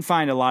 And you can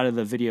find a lot of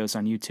the videos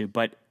on YouTube,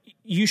 but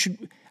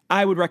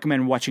I would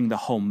recommend watching the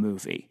whole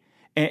movie.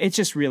 It's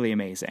just really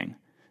amazing.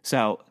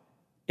 So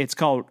it's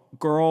called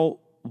Girl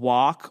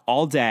Walk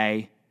All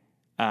Day,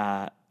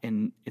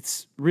 and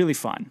it's really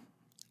fun.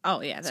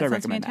 Oh, yeah, that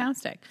sounds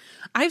fantastic.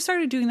 I've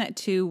started doing that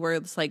too, where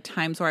it's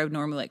times where I would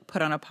normally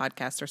put on a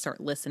podcast or start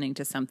listening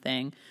to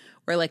something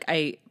where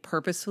I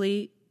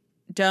purposefully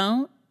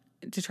don't,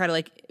 to try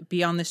to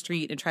be on the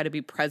street and try to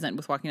be present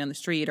with walking on the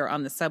street or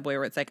on the subway,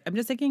 where it's I'm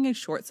just taking a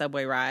short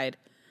subway ride.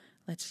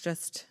 Let's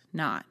just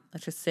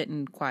sit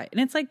and quiet. And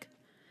it's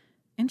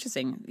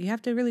Interesting. You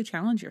have to really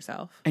challenge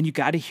yourself. And you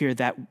got to hear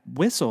that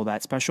whistle,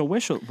 that special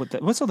whistle, the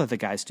whistle that the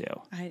guys do.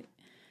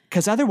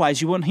 Because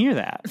otherwise you won't hear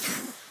that.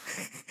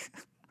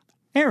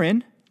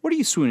 Erin, what are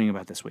you swooning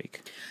about this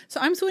week? So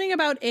I'm swooning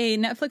about a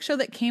Netflix show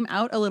that came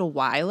out a little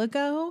while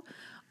ago.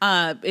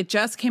 It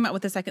just came out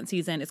with the second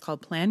season. It's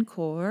called Plan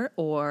Core,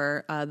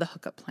 or The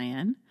Hookup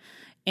Plan.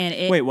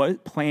 And Wait,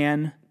 what?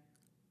 Plan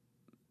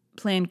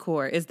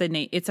Core is the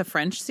name. It's a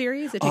French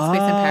series. It takes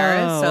place in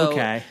Paris. So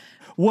okay.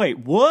 Wait,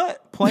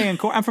 what? Plan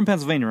Core? I'm from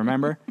Pennsylvania,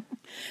 remember?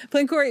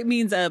 Plan Core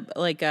means a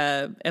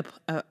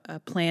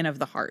plan of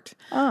the heart.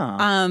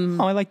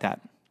 I like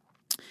that.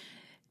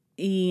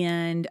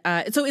 And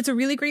so it's a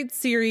really great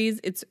series.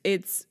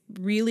 It's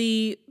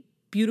really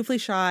beautifully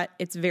shot.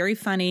 It's very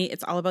funny.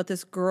 It's all about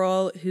this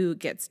girl who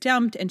gets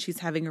dumped and she's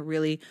having a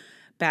really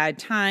bad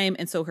time.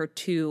 And so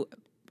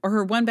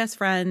her one best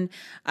friend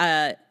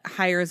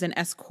hires an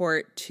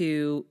escort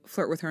to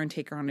flirt with her and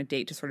take her on a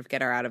date to sort of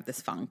get her out of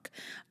this funk.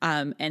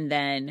 And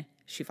then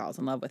she falls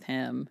in love with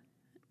him.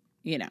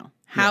 You know,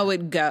 how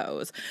it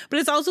goes. But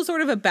it's also sort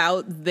of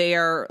about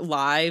their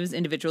lives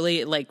individually.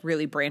 It like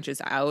really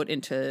branches out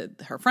into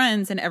her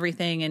friends and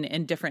everything,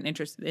 and different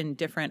interests in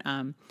different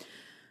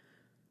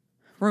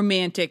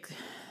romantic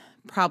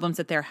problems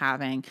that they're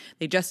having.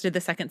 They just did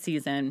the second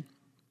season,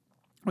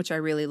 which I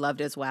really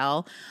loved as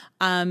well.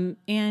 And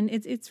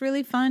it's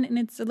really fun, and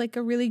it's like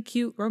a really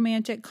cute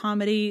romantic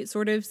comedy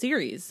sort of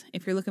series.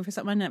 If you're looking for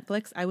something on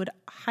Netflix, I would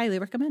highly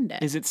recommend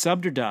it. Is it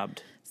subbed or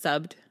dubbed?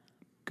 Subbed.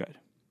 Good.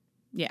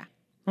 Yeah.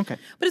 Okay.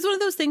 But it's one of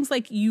those things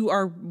like you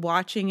are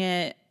watching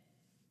it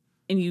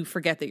and you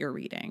forget that you're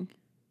reading.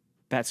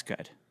 That's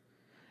good.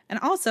 And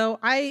also,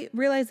 I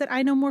realized that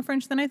I know more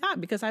French than I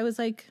thought because I was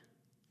like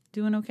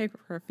doing okay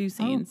for a few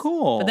scenes. Oh,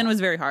 cool. But then it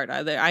was very hard.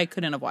 I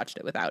couldn't have watched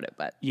it without it.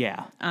 But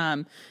yeah.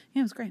 Yeah,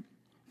 it was great.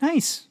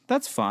 Nice.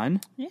 That's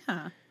fun.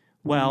 Yeah.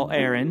 Well,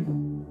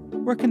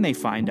 Erin, where can they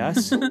find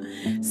us?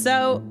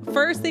 So,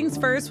 first things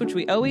first, which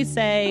we always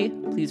say,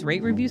 please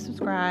rate, review,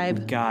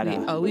 subscribe. Gotta. We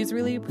always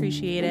really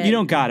appreciate it. You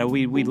don't gotta.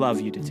 We'd love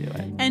you to do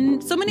it.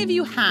 And so many of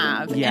you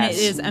have. Yes. And it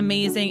is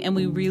amazing, and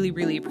we really,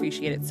 really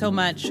appreciate it so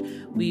much.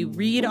 We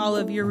read all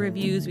of your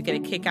reviews. We get a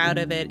kick out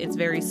of it. It's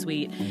very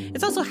sweet.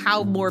 It's also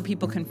how more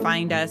people can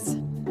find us.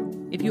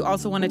 If you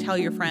also want to tell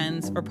your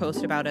friends or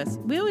post about us,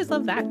 we always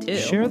love that too.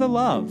 Share the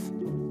love.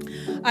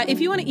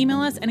 If you want to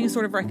email us any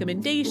sort of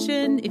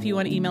recommendation, if you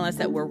want to email us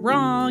that we're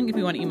wrong, if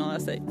you want to email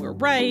us that we're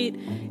right,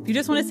 if you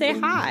just want to say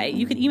hi,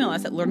 you can email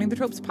us at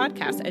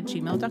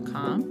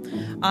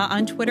learningthetropespodcast@gmail.com.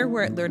 On Twitter,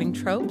 we're at Learning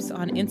Tropes.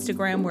 On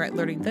Instagram, we're at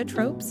Learning the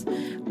Tropes.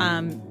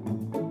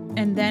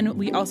 And then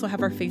we also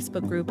have our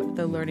Facebook group,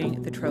 the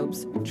Learning the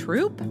Tropes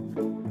Troop,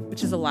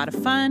 which is a lot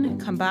of fun.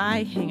 Come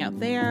by, hang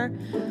out there.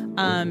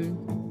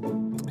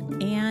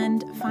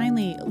 And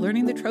finally,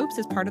 Learning the Tropes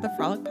is part of the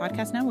Frolic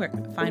Podcast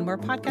Network. Find more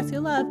podcasts you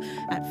love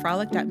at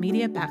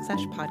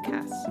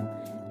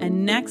frolic.media/podcasts.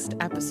 And next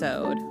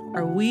episode,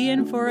 are we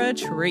in for a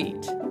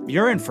treat?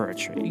 You're in for a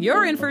treat.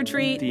 You're in for a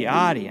treat. The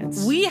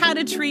audience. We had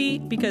a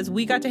treat because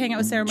we got to hang out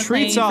with Sarah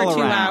McLean for 2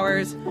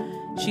 hours.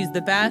 She's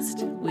the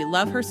best. We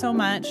love her so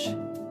much.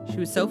 She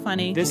was so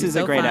funny. This is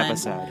a great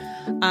episode.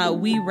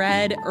 We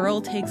read Earl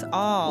Takes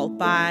All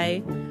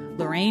by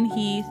Lorraine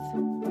Heath,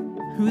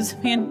 who's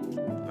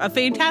a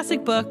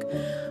fantastic book,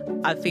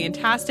 a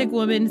fantastic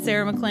woman,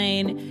 Sarah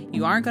McLean.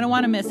 You aren't going to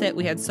want to miss it.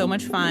 We had so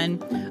much fun.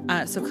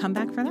 So come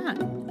back for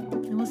that.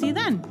 And we'll see you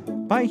then.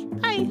 Bye.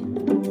 Bye.